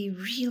think, be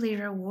really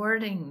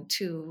rewarding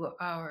to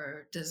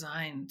our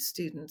design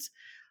students.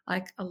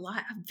 Like a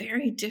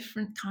very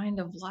different kind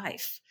of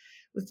life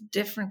with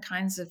different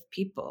kinds of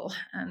people,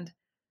 and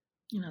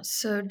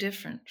so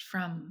different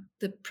from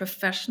the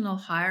professional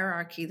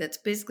hierarchy that's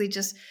basically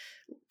just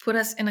put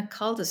us in a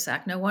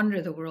cul-de-sac. No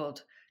wonder the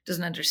world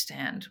doesn't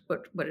understand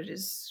what it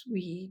is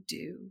we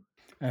do.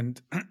 And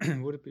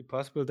would it be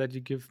possible that you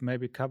give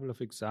maybe a couple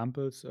of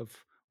examples of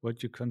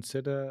what you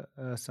consider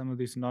some of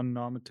these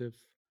non-normative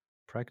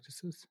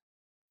practices?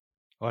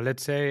 Or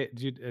let's say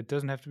it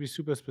doesn't have to be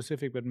super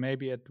specific, but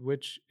maybe at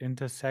which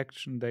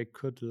intersection they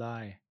could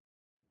lie.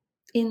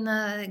 In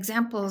the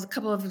examples, a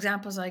couple of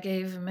examples I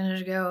gave a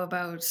minute ago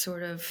about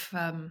sort of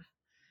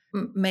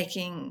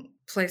making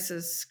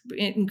places,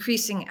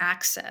 increasing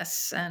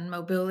access and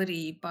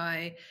mobility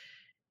by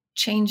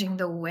changing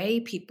the way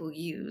people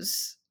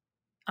use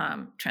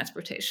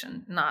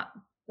transportation, not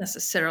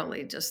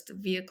necessarily just the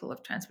vehicle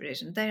of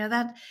transportation.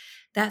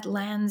 That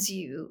lands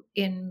you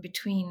in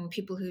between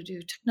people who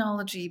do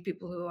technology,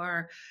 people who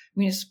are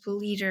municipal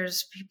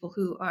leaders, people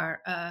who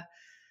are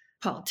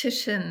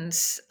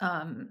politicians,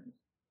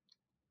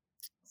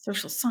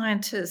 social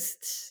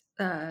scientists,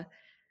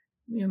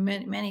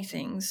 many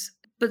things.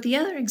 But the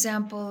other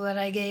example that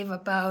I gave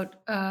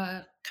about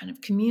kind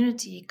of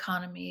community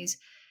economies,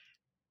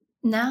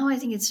 now I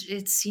think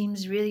it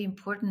seems really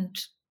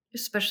important,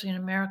 especially in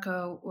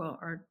America,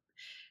 or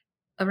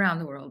around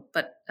the world,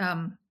 but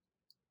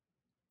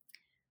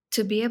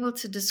to be able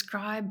to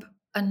describe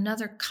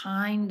another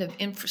kind of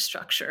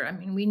infrastructure. I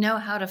mean, we know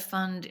how to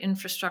fund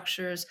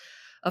infrastructures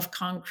of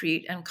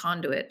concrete and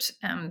conduit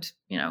and,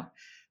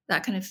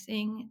 that kind of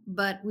thing,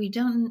 but we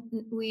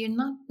are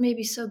not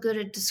maybe so good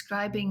at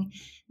describing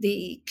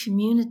the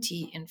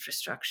community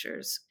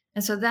infrastructures.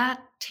 And so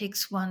that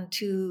takes one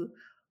to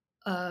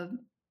uh,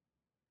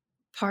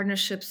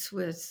 partnerships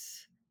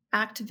with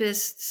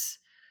activists,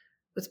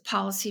 with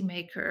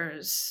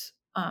policymakers,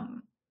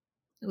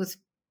 with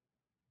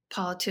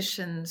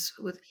politicians,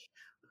 with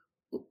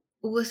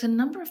a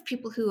number of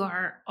people who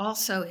are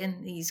also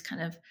in these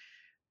kind of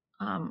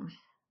um,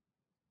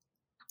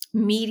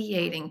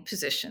 mediating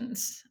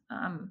positions.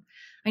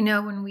 I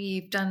know when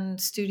we've done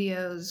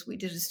studios, we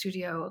did a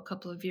studio a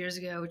couple of years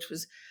ago, which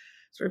was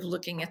sort of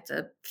looking at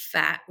the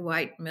fat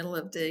white middle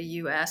of the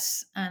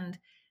US. And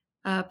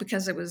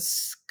because it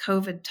was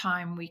COVID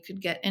time, we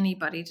could get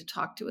anybody to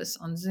talk to us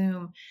on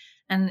Zoom.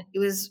 And it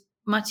was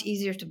much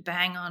easier to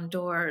bang on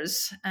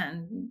doors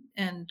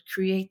and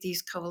create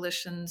these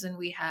coalitions. And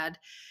we had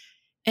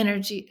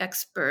energy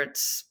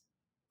experts,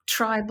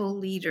 tribal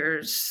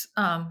leaders,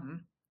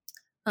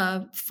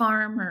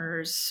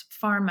 farmers,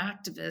 farm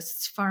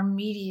activists, farm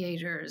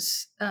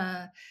mediators,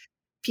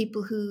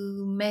 people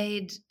who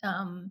made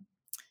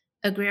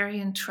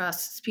agrarian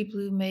trusts, people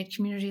who made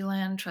community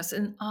land trusts,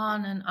 and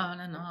on and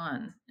on and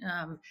on.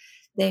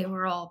 They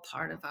were all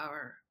part of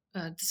our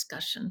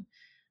discussion.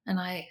 And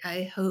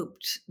I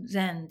hoped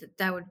then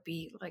that would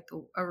be like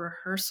a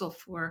rehearsal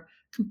for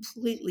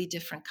completely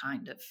different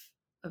kind of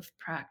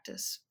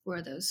practice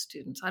for those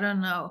students. I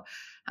don't know.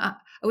 I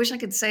wish I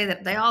could say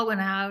that they all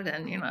went out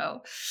and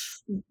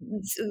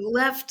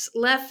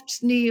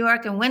left New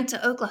York and went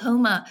to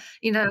Oklahoma,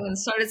 and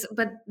started,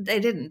 but they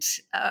didn't.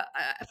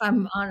 If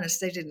I'm honest,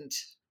 they didn't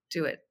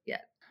do it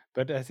yet.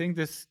 But I think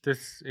this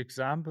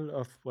example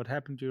of what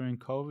happened during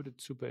COVID,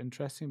 it's super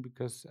interesting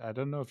because I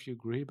don't know if you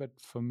agree, but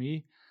for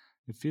me,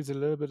 it feels a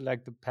little bit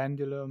like the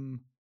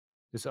pendulum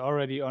is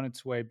already on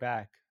its way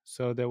back.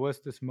 So there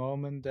was this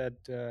moment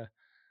that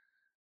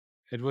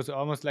it was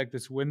almost like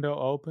this window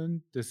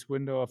opened, this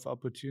window of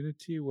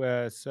opportunity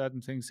where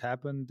certain things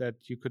happened that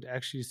you could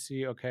actually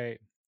see, okay,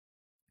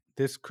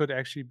 this could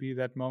actually be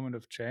that moment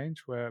of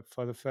change where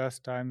for the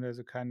first time there's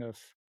a kind of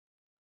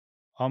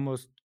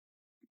almost,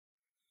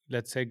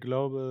 let's say,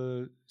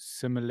 global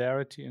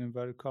similarity in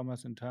inverted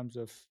commas in terms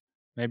of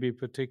maybe a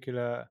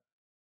particular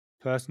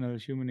personal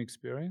human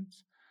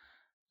experience.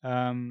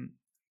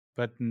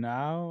 But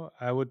now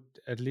I would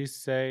at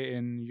least say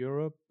in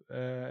Europe,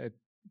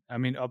 I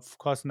mean, of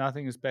course,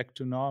 nothing is back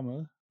to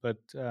normal, but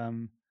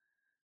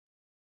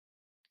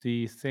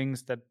the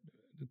things that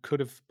could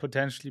have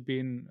potentially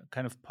been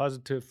kind of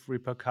positive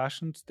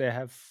repercussions, they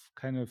have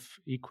kind of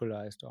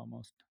equalized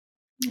almost.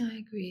 I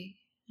agree.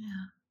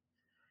 Yeah.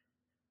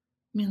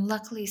 I mean,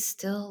 luckily,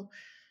 still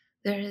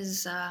there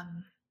is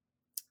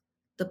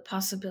the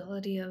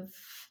possibility of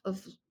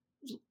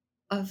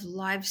of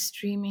live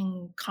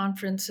streaming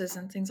conferences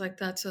and things like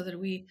that, so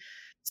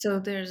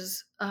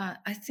there's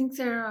I think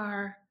there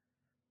are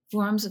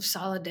forms of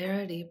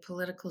solidarity,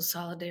 political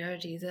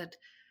solidarity that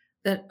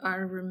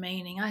are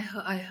remaining. I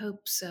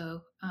hope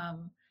so.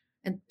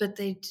 But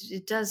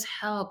it does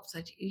help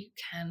that you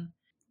can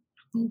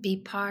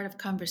be part of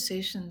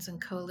conversations and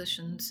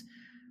coalitions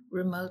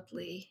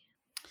remotely.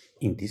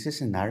 In this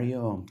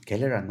scenario,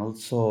 Keller, and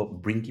also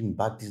bringing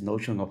back this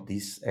notion of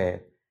this,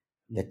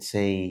 let's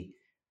say,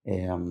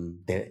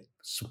 the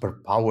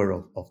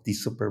superpower of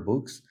these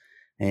superbooks,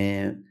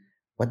 uh,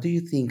 what do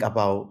you think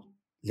about,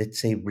 let's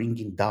say,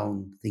 bringing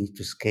down things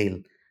to scale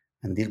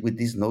and deal with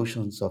these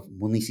notions of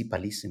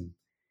municipalism,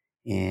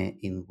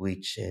 in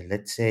which,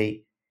 let's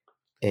say,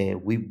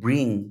 we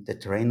bring the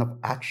terrain of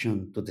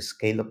action to the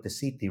scale of the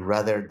city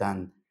rather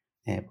than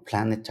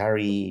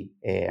planetary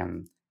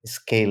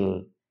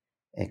scale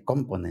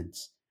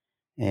components.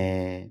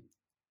 Uh,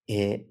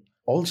 uh,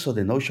 Also,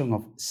 the notion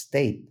of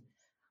state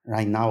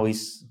right now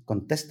is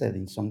contested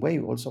in some way,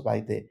 also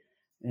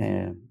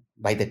uh,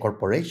 by the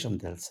corporation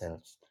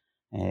themselves,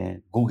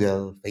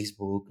 Google,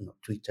 Facebook,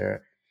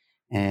 Twitter.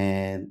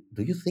 And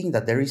do you think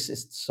that there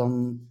is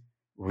some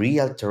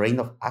real terrain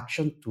of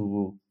action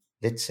to,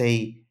 let's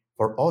say,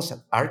 for us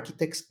as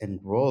architects,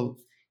 enroll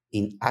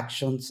in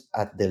actions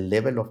at the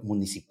level of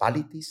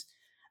municipalities,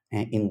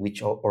 in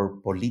which our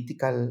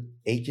political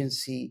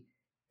agency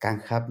can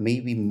have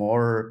maybe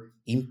more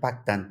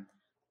impact than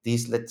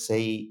this, let's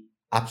say,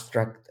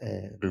 abstract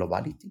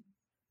globality?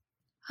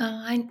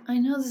 I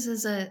know this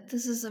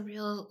is a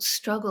real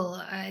struggle.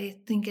 I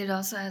think it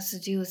also has to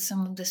do with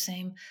some of the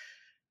same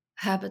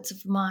habits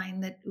of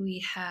mind that we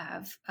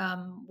have,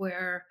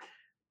 where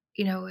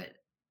you know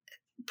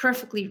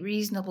perfectly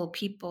reasonable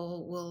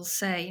people will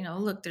say,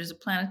 look, there's a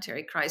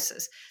planetary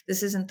crisis.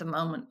 This isn't the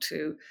moment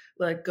to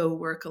like go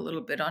work a little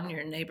bit on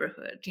your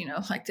neighborhood.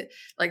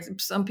 Like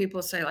some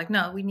people say, like,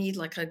 no, we need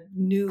like a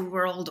new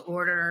world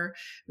order.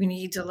 We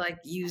need to like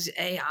use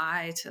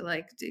AI to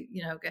like,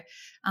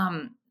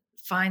 um,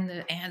 find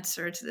the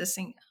answer to this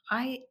thing.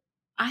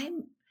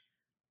 I'm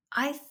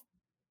I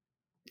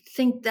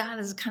think that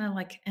is kind of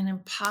like an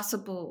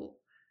impossible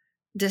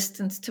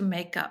distance to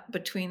make up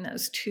between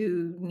those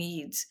two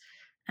needs.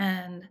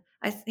 And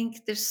I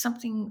think there's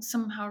something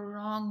somehow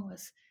wrong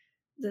with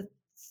the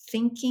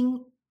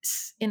thinking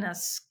in a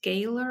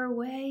scalar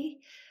way.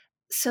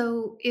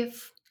 So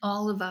if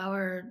all of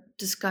our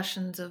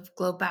discussions of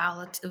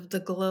globality, of the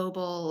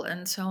global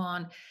and so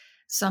on,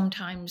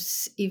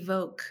 sometimes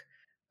evoke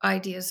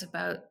ideas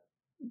about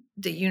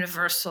the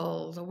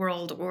universal, the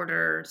world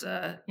order,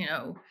 the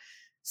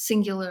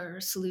singular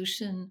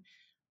solution,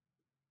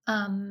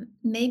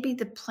 maybe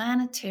the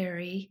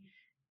planetary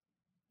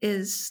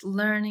is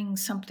learning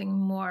something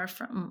more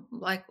from,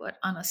 like what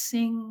Anna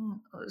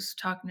Singh was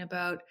talking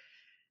about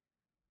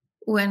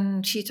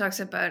when she talks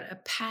about a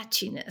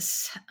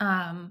patchiness,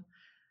 um,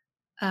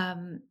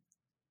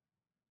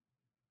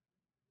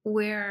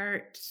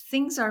 where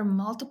things are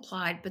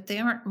multiplied, but they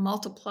aren't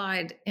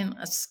multiplied in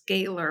a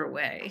scalar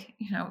way.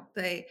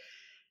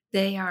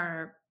 They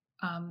are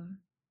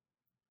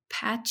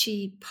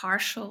patchy,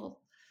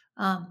 partial,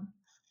 um,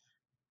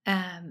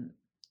 um,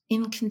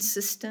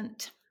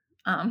 inconsistent.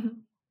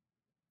 Um,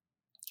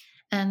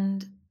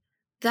 And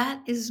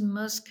that is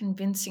most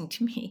convincing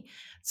to me.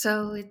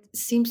 So it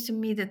seems to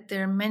me that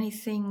there are many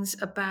things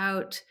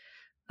about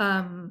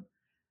um,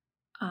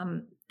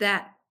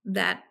 that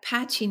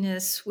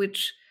patchiness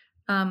which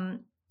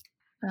um,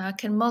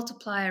 can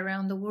multiply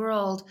around the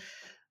world,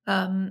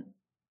 um,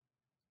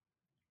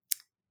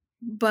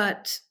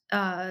 but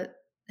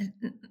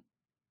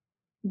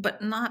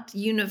but not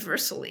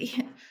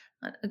universally.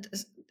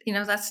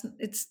 That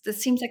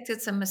seems like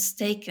it's a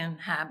mistaken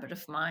habit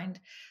of mind.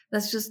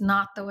 That's just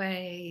not the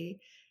way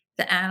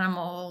the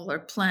animal or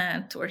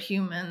plant or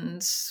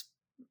humans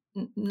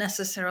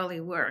necessarily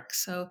work.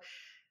 So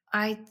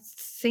I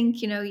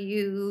think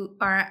you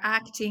are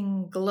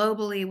acting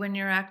globally when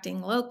you're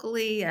acting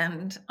locally,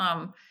 and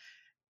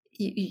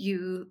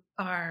you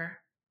are.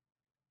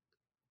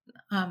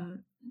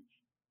 Um,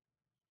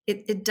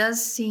 it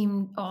does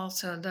seem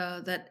also,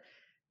 though, that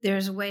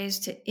there's ways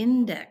to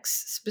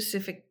index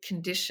specific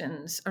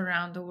conditions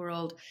around the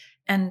world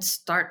and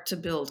start to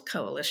build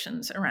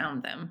coalitions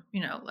around them.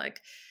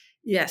 Like,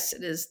 yes,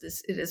 it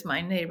is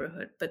my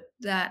neighborhood, but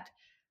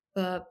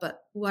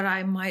what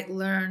I might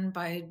learn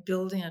by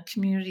building a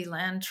community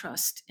land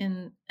trust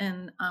in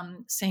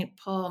St.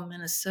 Paul,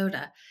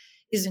 Minnesota,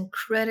 is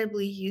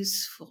incredibly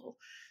useful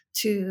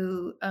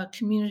to a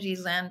community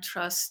land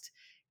trust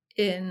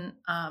in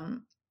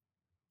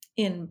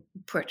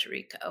Puerto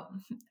Rico.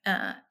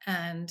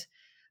 And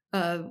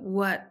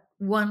what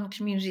one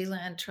community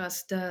land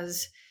trust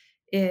does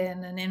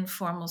in an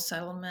informal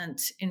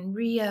settlement in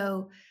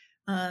Rio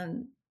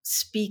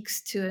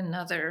speaks to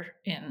another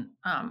in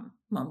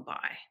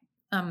Mumbai.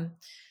 Um,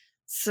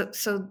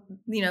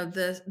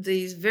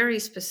 these very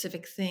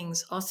specific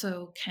things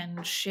also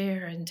can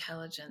share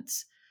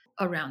intelligence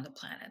around the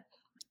planet.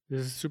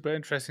 This is super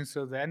interesting.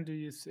 So then do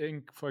you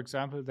think, for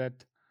example,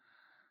 that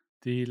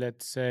the,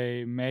 let's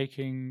say,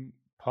 making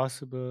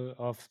possible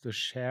of the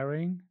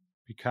sharing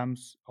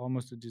becomes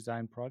almost a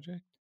design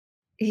project?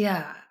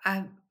 Yeah,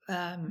 I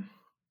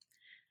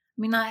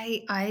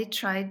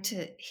tried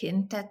to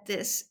hint at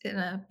this in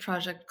a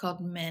project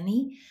called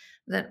Many,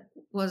 that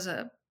was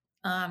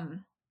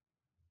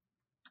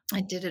I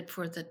did it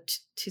for the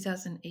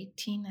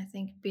 2018, I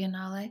think,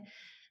 Biennale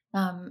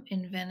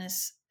in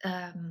Venice.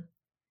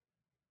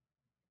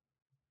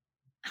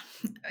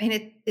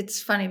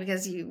 It's funny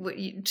because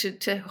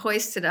to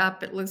hoist it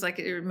up, it looks like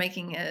you're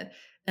making an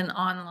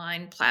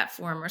online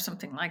platform or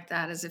something like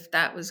that, as if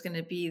that was going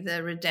to be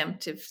the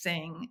redemptive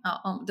thing,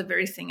 the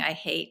very thing I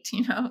hate.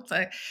 It's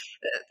like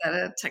that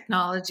a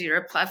technology or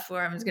a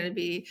platform is going to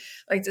be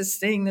like this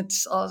thing that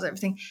solves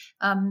everything.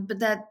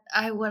 But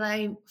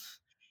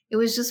it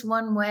was just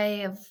one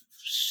way of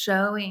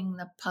showing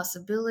the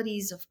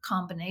possibilities of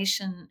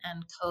combination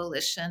and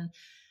coalition.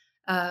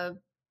 Uh,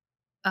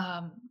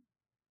 um,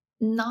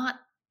 Not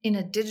in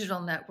a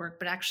digital network,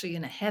 but actually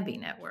in a heavy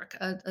network,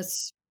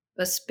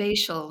 a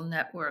spatial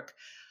network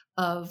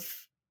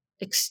of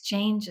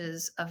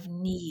exchanges of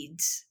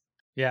needs.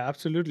 Yeah,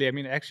 absolutely. I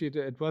mean, actually,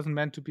 it wasn't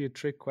meant to be a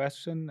trick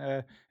question.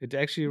 It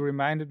actually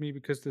reminded me,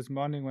 because this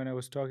morning when I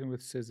was talking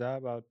with Cesar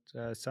about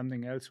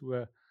something else, we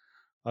were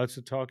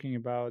also talking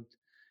about,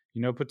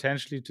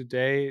 potentially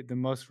today the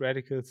most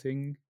radical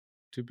thing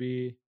to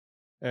be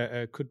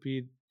could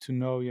be to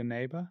know your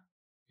neighbor,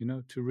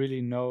 to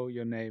really know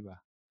your neighbor.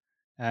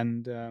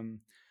 And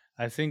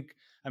I think,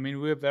 I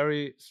mean, we're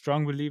very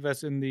strong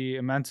believers in the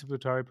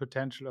emancipatory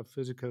potential of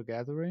physical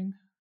gathering,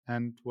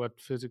 and what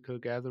physical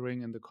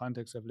gathering in the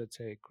context of, let's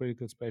say,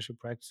 critical spatial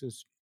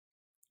practices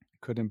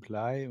could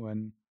imply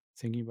when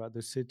thinking about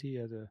the city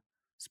as a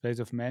space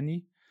of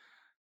many.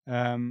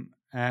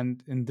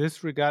 And in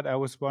this regard, I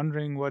was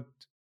wondering, what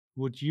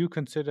would you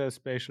consider a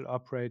spatial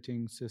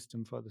operating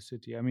system for the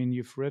city? I mean,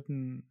 you've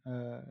written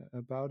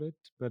about it,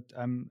 but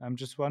I'm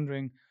just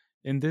wondering,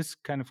 in this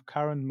kind of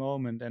current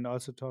moment, and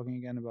also talking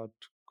again about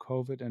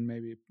COVID, and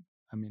maybe,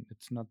 I mean,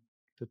 it's not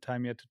the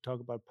time yet to talk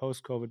about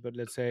post-COVID, but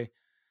let's say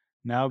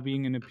now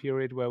being in a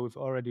period where we've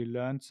already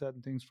learned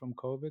certain things from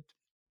COVID,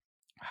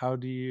 how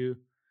do you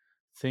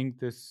think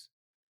this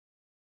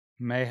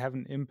may have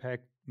an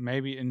impact,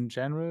 maybe in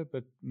general,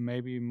 but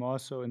maybe more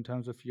so in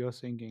terms of your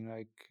thinking?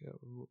 Like,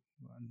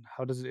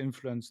 how does it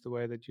influence the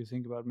way that you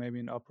think about maybe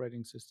an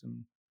operating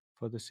system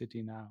for the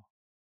city now?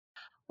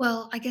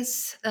 Well, I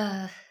guess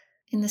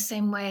in the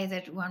same way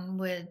that one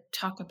would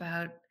talk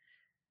about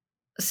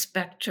a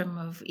spectrum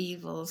of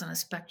evils and a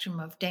spectrum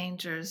of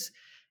dangers,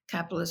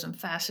 capitalism,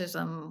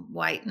 fascism,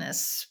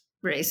 whiteness,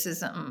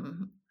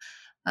 racism,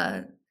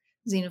 uh,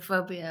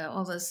 xenophobia,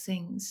 all those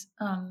things.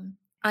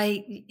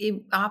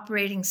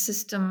 Operating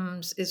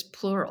systems is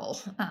plural.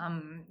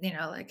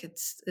 Like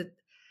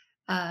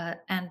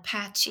and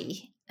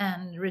patchy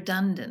and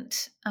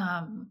redundant,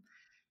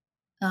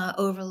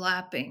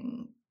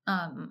 overlapping,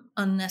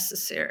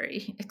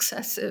 unnecessary,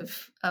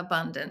 excessive,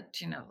 abundant.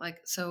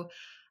 So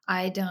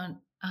I don't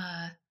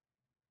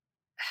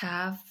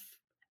have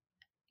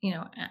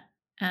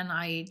an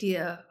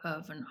idea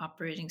of an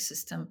operating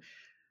system.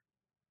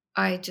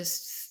 I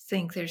just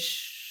think there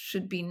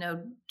should be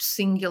no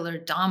singular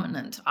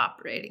dominant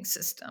operating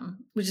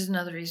system, which is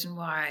another reason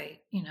why,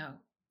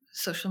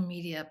 social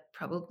media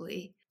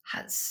probably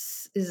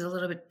is a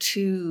little bit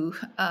too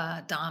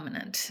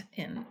dominant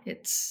in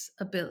its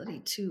ability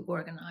to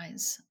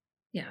organize.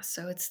 Yeah,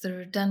 so it's the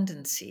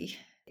redundancy.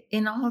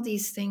 In all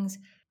these things,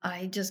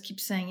 I just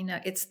keep saying,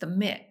 it's the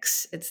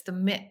mix. It's the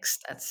mix.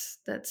 That's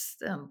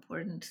the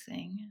important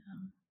thing.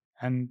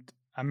 And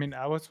I mean,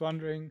 I was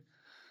wondering,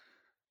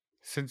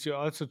 since you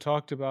also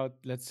talked about,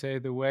 let's say,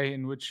 the way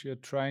in which you're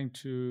trying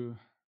to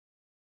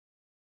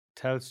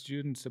tell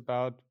students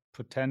about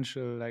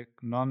potential like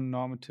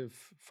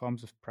non-normative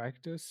forms of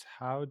practice,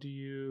 how do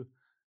you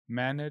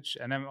manage?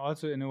 And I'm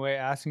also in a way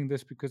asking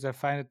this because I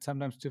find it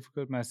sometimes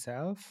difficult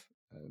myself,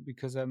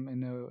 because I'm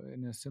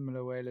in a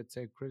similar way, let's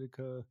say,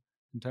 critical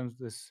in terms of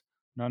these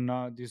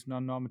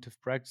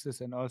non-normative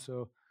practices, and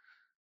also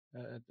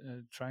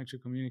trying to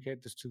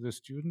communicate this to the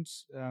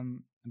students.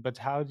 But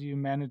how do you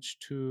manage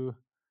to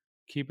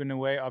keep in a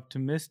way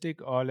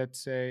optimistic, or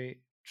let's say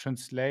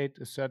translate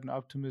a certain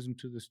optimism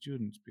to the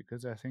students?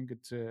 Because I think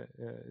it's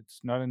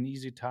not an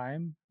easy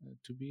time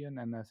to be in,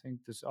 and I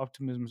think this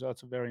optimism is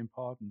also very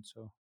important.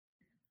 So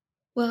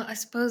Well, I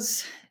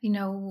suppose,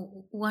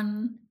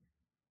 one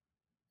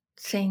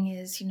thing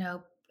is,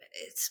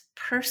 it's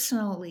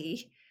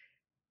personally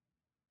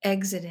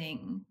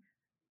exiting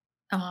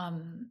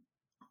um,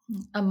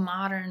 a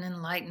modern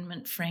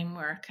Enlightenment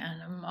framework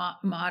and a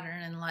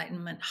modern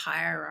Enlightenment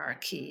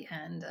hierarchy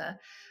and a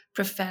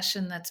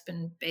profession that's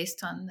been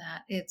based on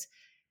that. It's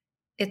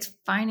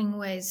finding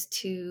ways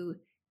to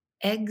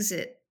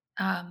exit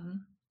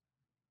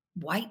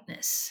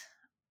whiteness.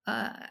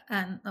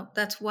 And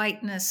that's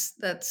whiteness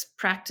that's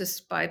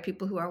practiced by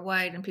people who are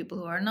white and people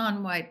who are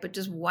non-white, but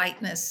just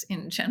whiteness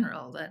in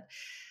general.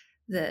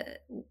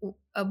 That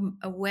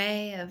a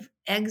way of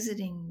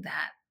exiting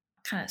that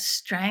kind of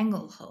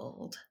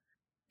stranglehold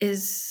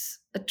is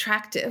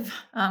attractive.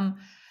 I'm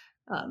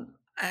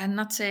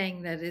not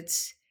saying that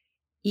it's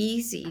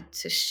easy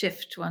to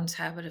shift one's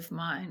habit of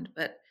mind,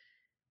 but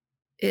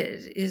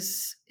it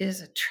is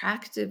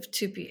attractive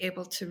to be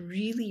able to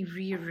really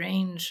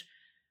rearrange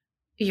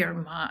your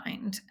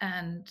mind,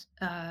 and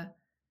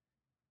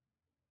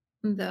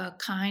the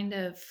kind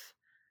of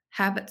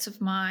habits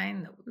of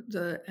mind,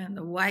 the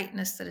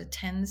whiteness that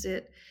attends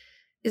it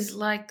is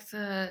like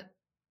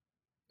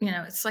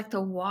it's like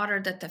the water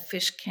that the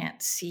fish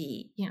can't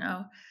see.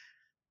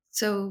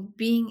 So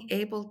being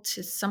able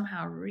to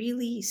somehow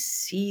really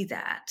see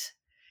that,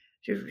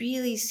 to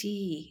really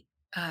see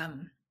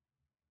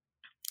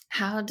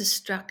how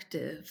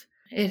destructive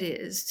it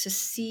is, to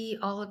see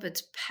all of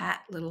its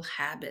pat little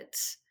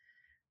habits,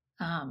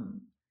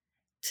 um,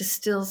 to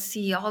still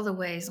see all the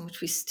ways in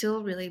which we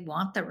still really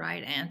want the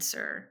right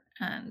answer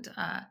and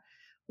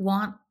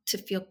want to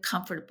feel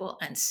comfortable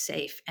and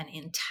safe and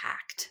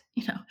intact.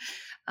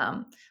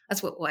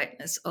 That's what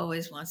whiteness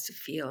always wants to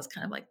feel. It's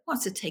kind of like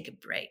wants to take a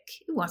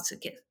break. It wants to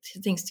get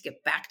things to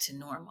get back to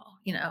normal.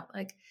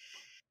 Like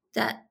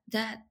that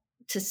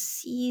to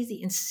see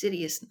the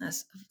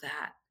insidiousness of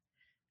that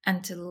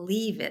and to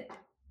leave it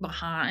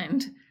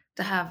behind,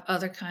 to have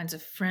other kinds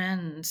of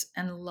friends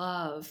and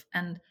love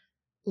and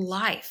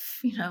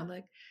life,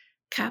 like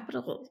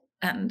capital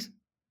and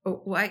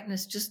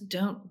whiteness just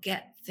don't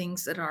get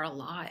things that are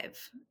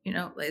alive. They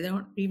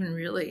don't even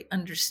really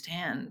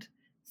understand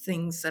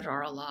things that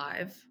are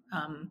alive.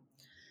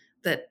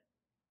 That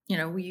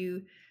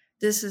you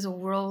this is a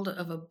world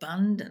of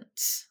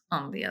abundance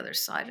on the other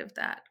side of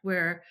that,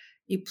 where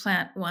you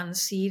plant one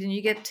seed and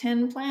you get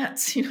 10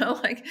 plants.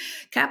 Like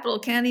capital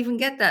can't even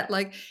get that.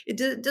 Like it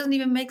doesn't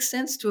even make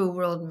sense to a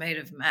world made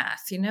of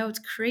math. It's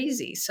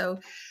crazy. So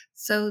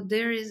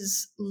there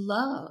is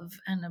love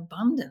and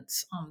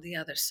abundance on the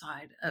other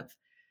side of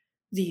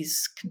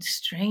these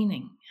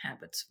constraining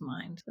habits of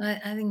mind.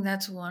 I think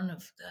that's one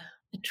of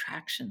the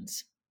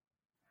attractions.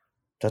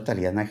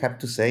 Totally. And I have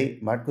to say,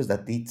 Marcus,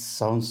 that it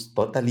sounds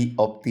totally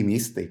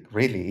optimistic.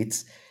 Really,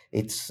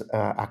 It's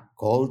a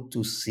call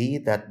to see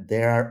that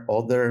there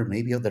are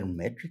maybe other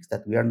metrics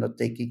that we are not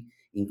taking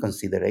in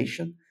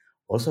consideration.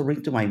 Also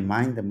bring to my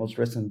mind the most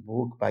recent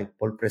book by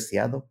Paul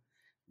Preciado,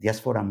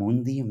 Diaspora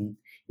Mundi, in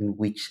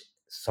which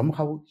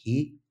somehow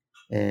he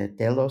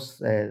tells us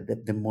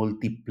the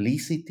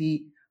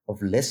multiplicity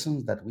of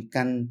lessons that we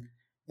can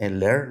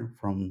learn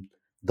from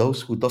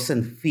those who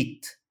doesn't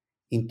fit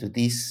into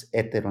this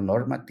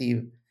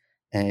heteronormative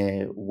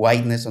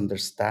wideness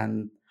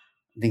understanding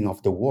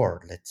of the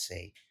world, let's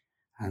say.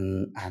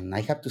 And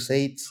I have to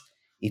say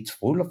it's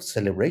full of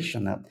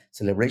celebration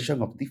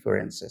of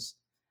differences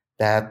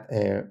that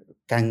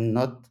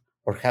cannot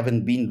or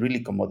haven't been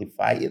really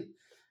commodified,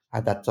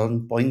 at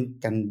some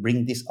point can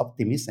bring this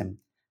optimism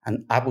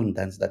and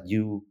abundance that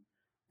you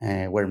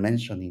were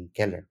mentioning,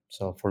 Keller.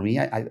 So for me,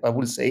 I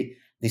will say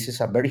this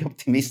is a very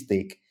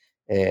optimistic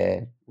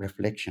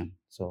reflection.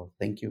 So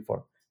thank you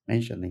for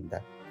mentioning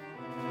that.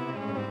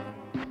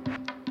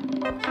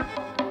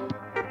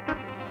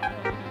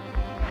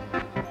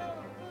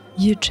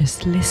 You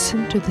just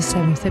listened to the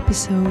 7th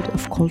episode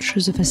of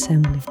Cultures of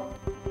Assembly,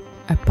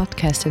 a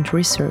podcast and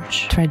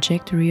research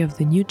trajectory of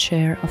the new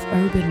chair of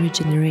urban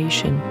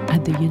regeneration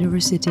at the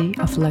University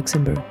of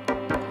Luxembourg.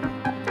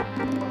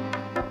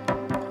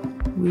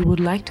 We would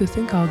like to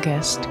thank our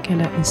guest,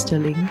 Keller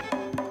Easterling.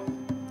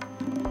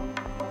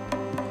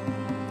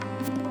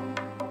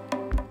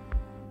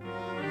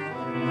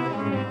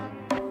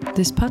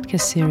 This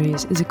podcast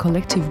series is a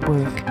collective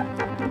work.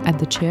 At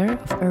the Chair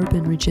of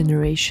Urban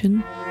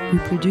Regeneration, we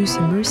produce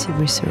immersive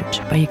research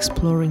by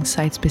exploring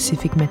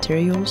site-specific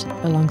materials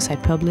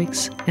alongside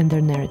publics and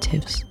their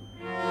narratives.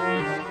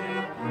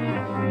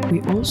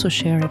 We also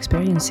share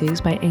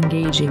experiences by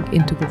engaging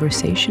into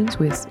conversations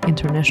with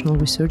international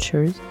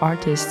researchers,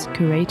 artists,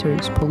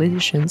 curators,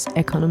 politicians,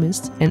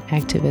 economists, and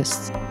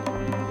activists.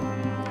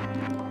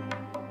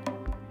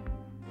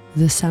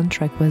 The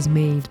soundtrack was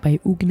made by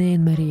Ugne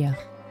and Maria.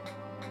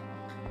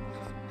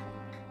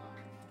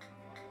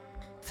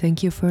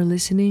 Thank you for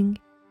listening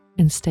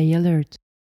and stay alert.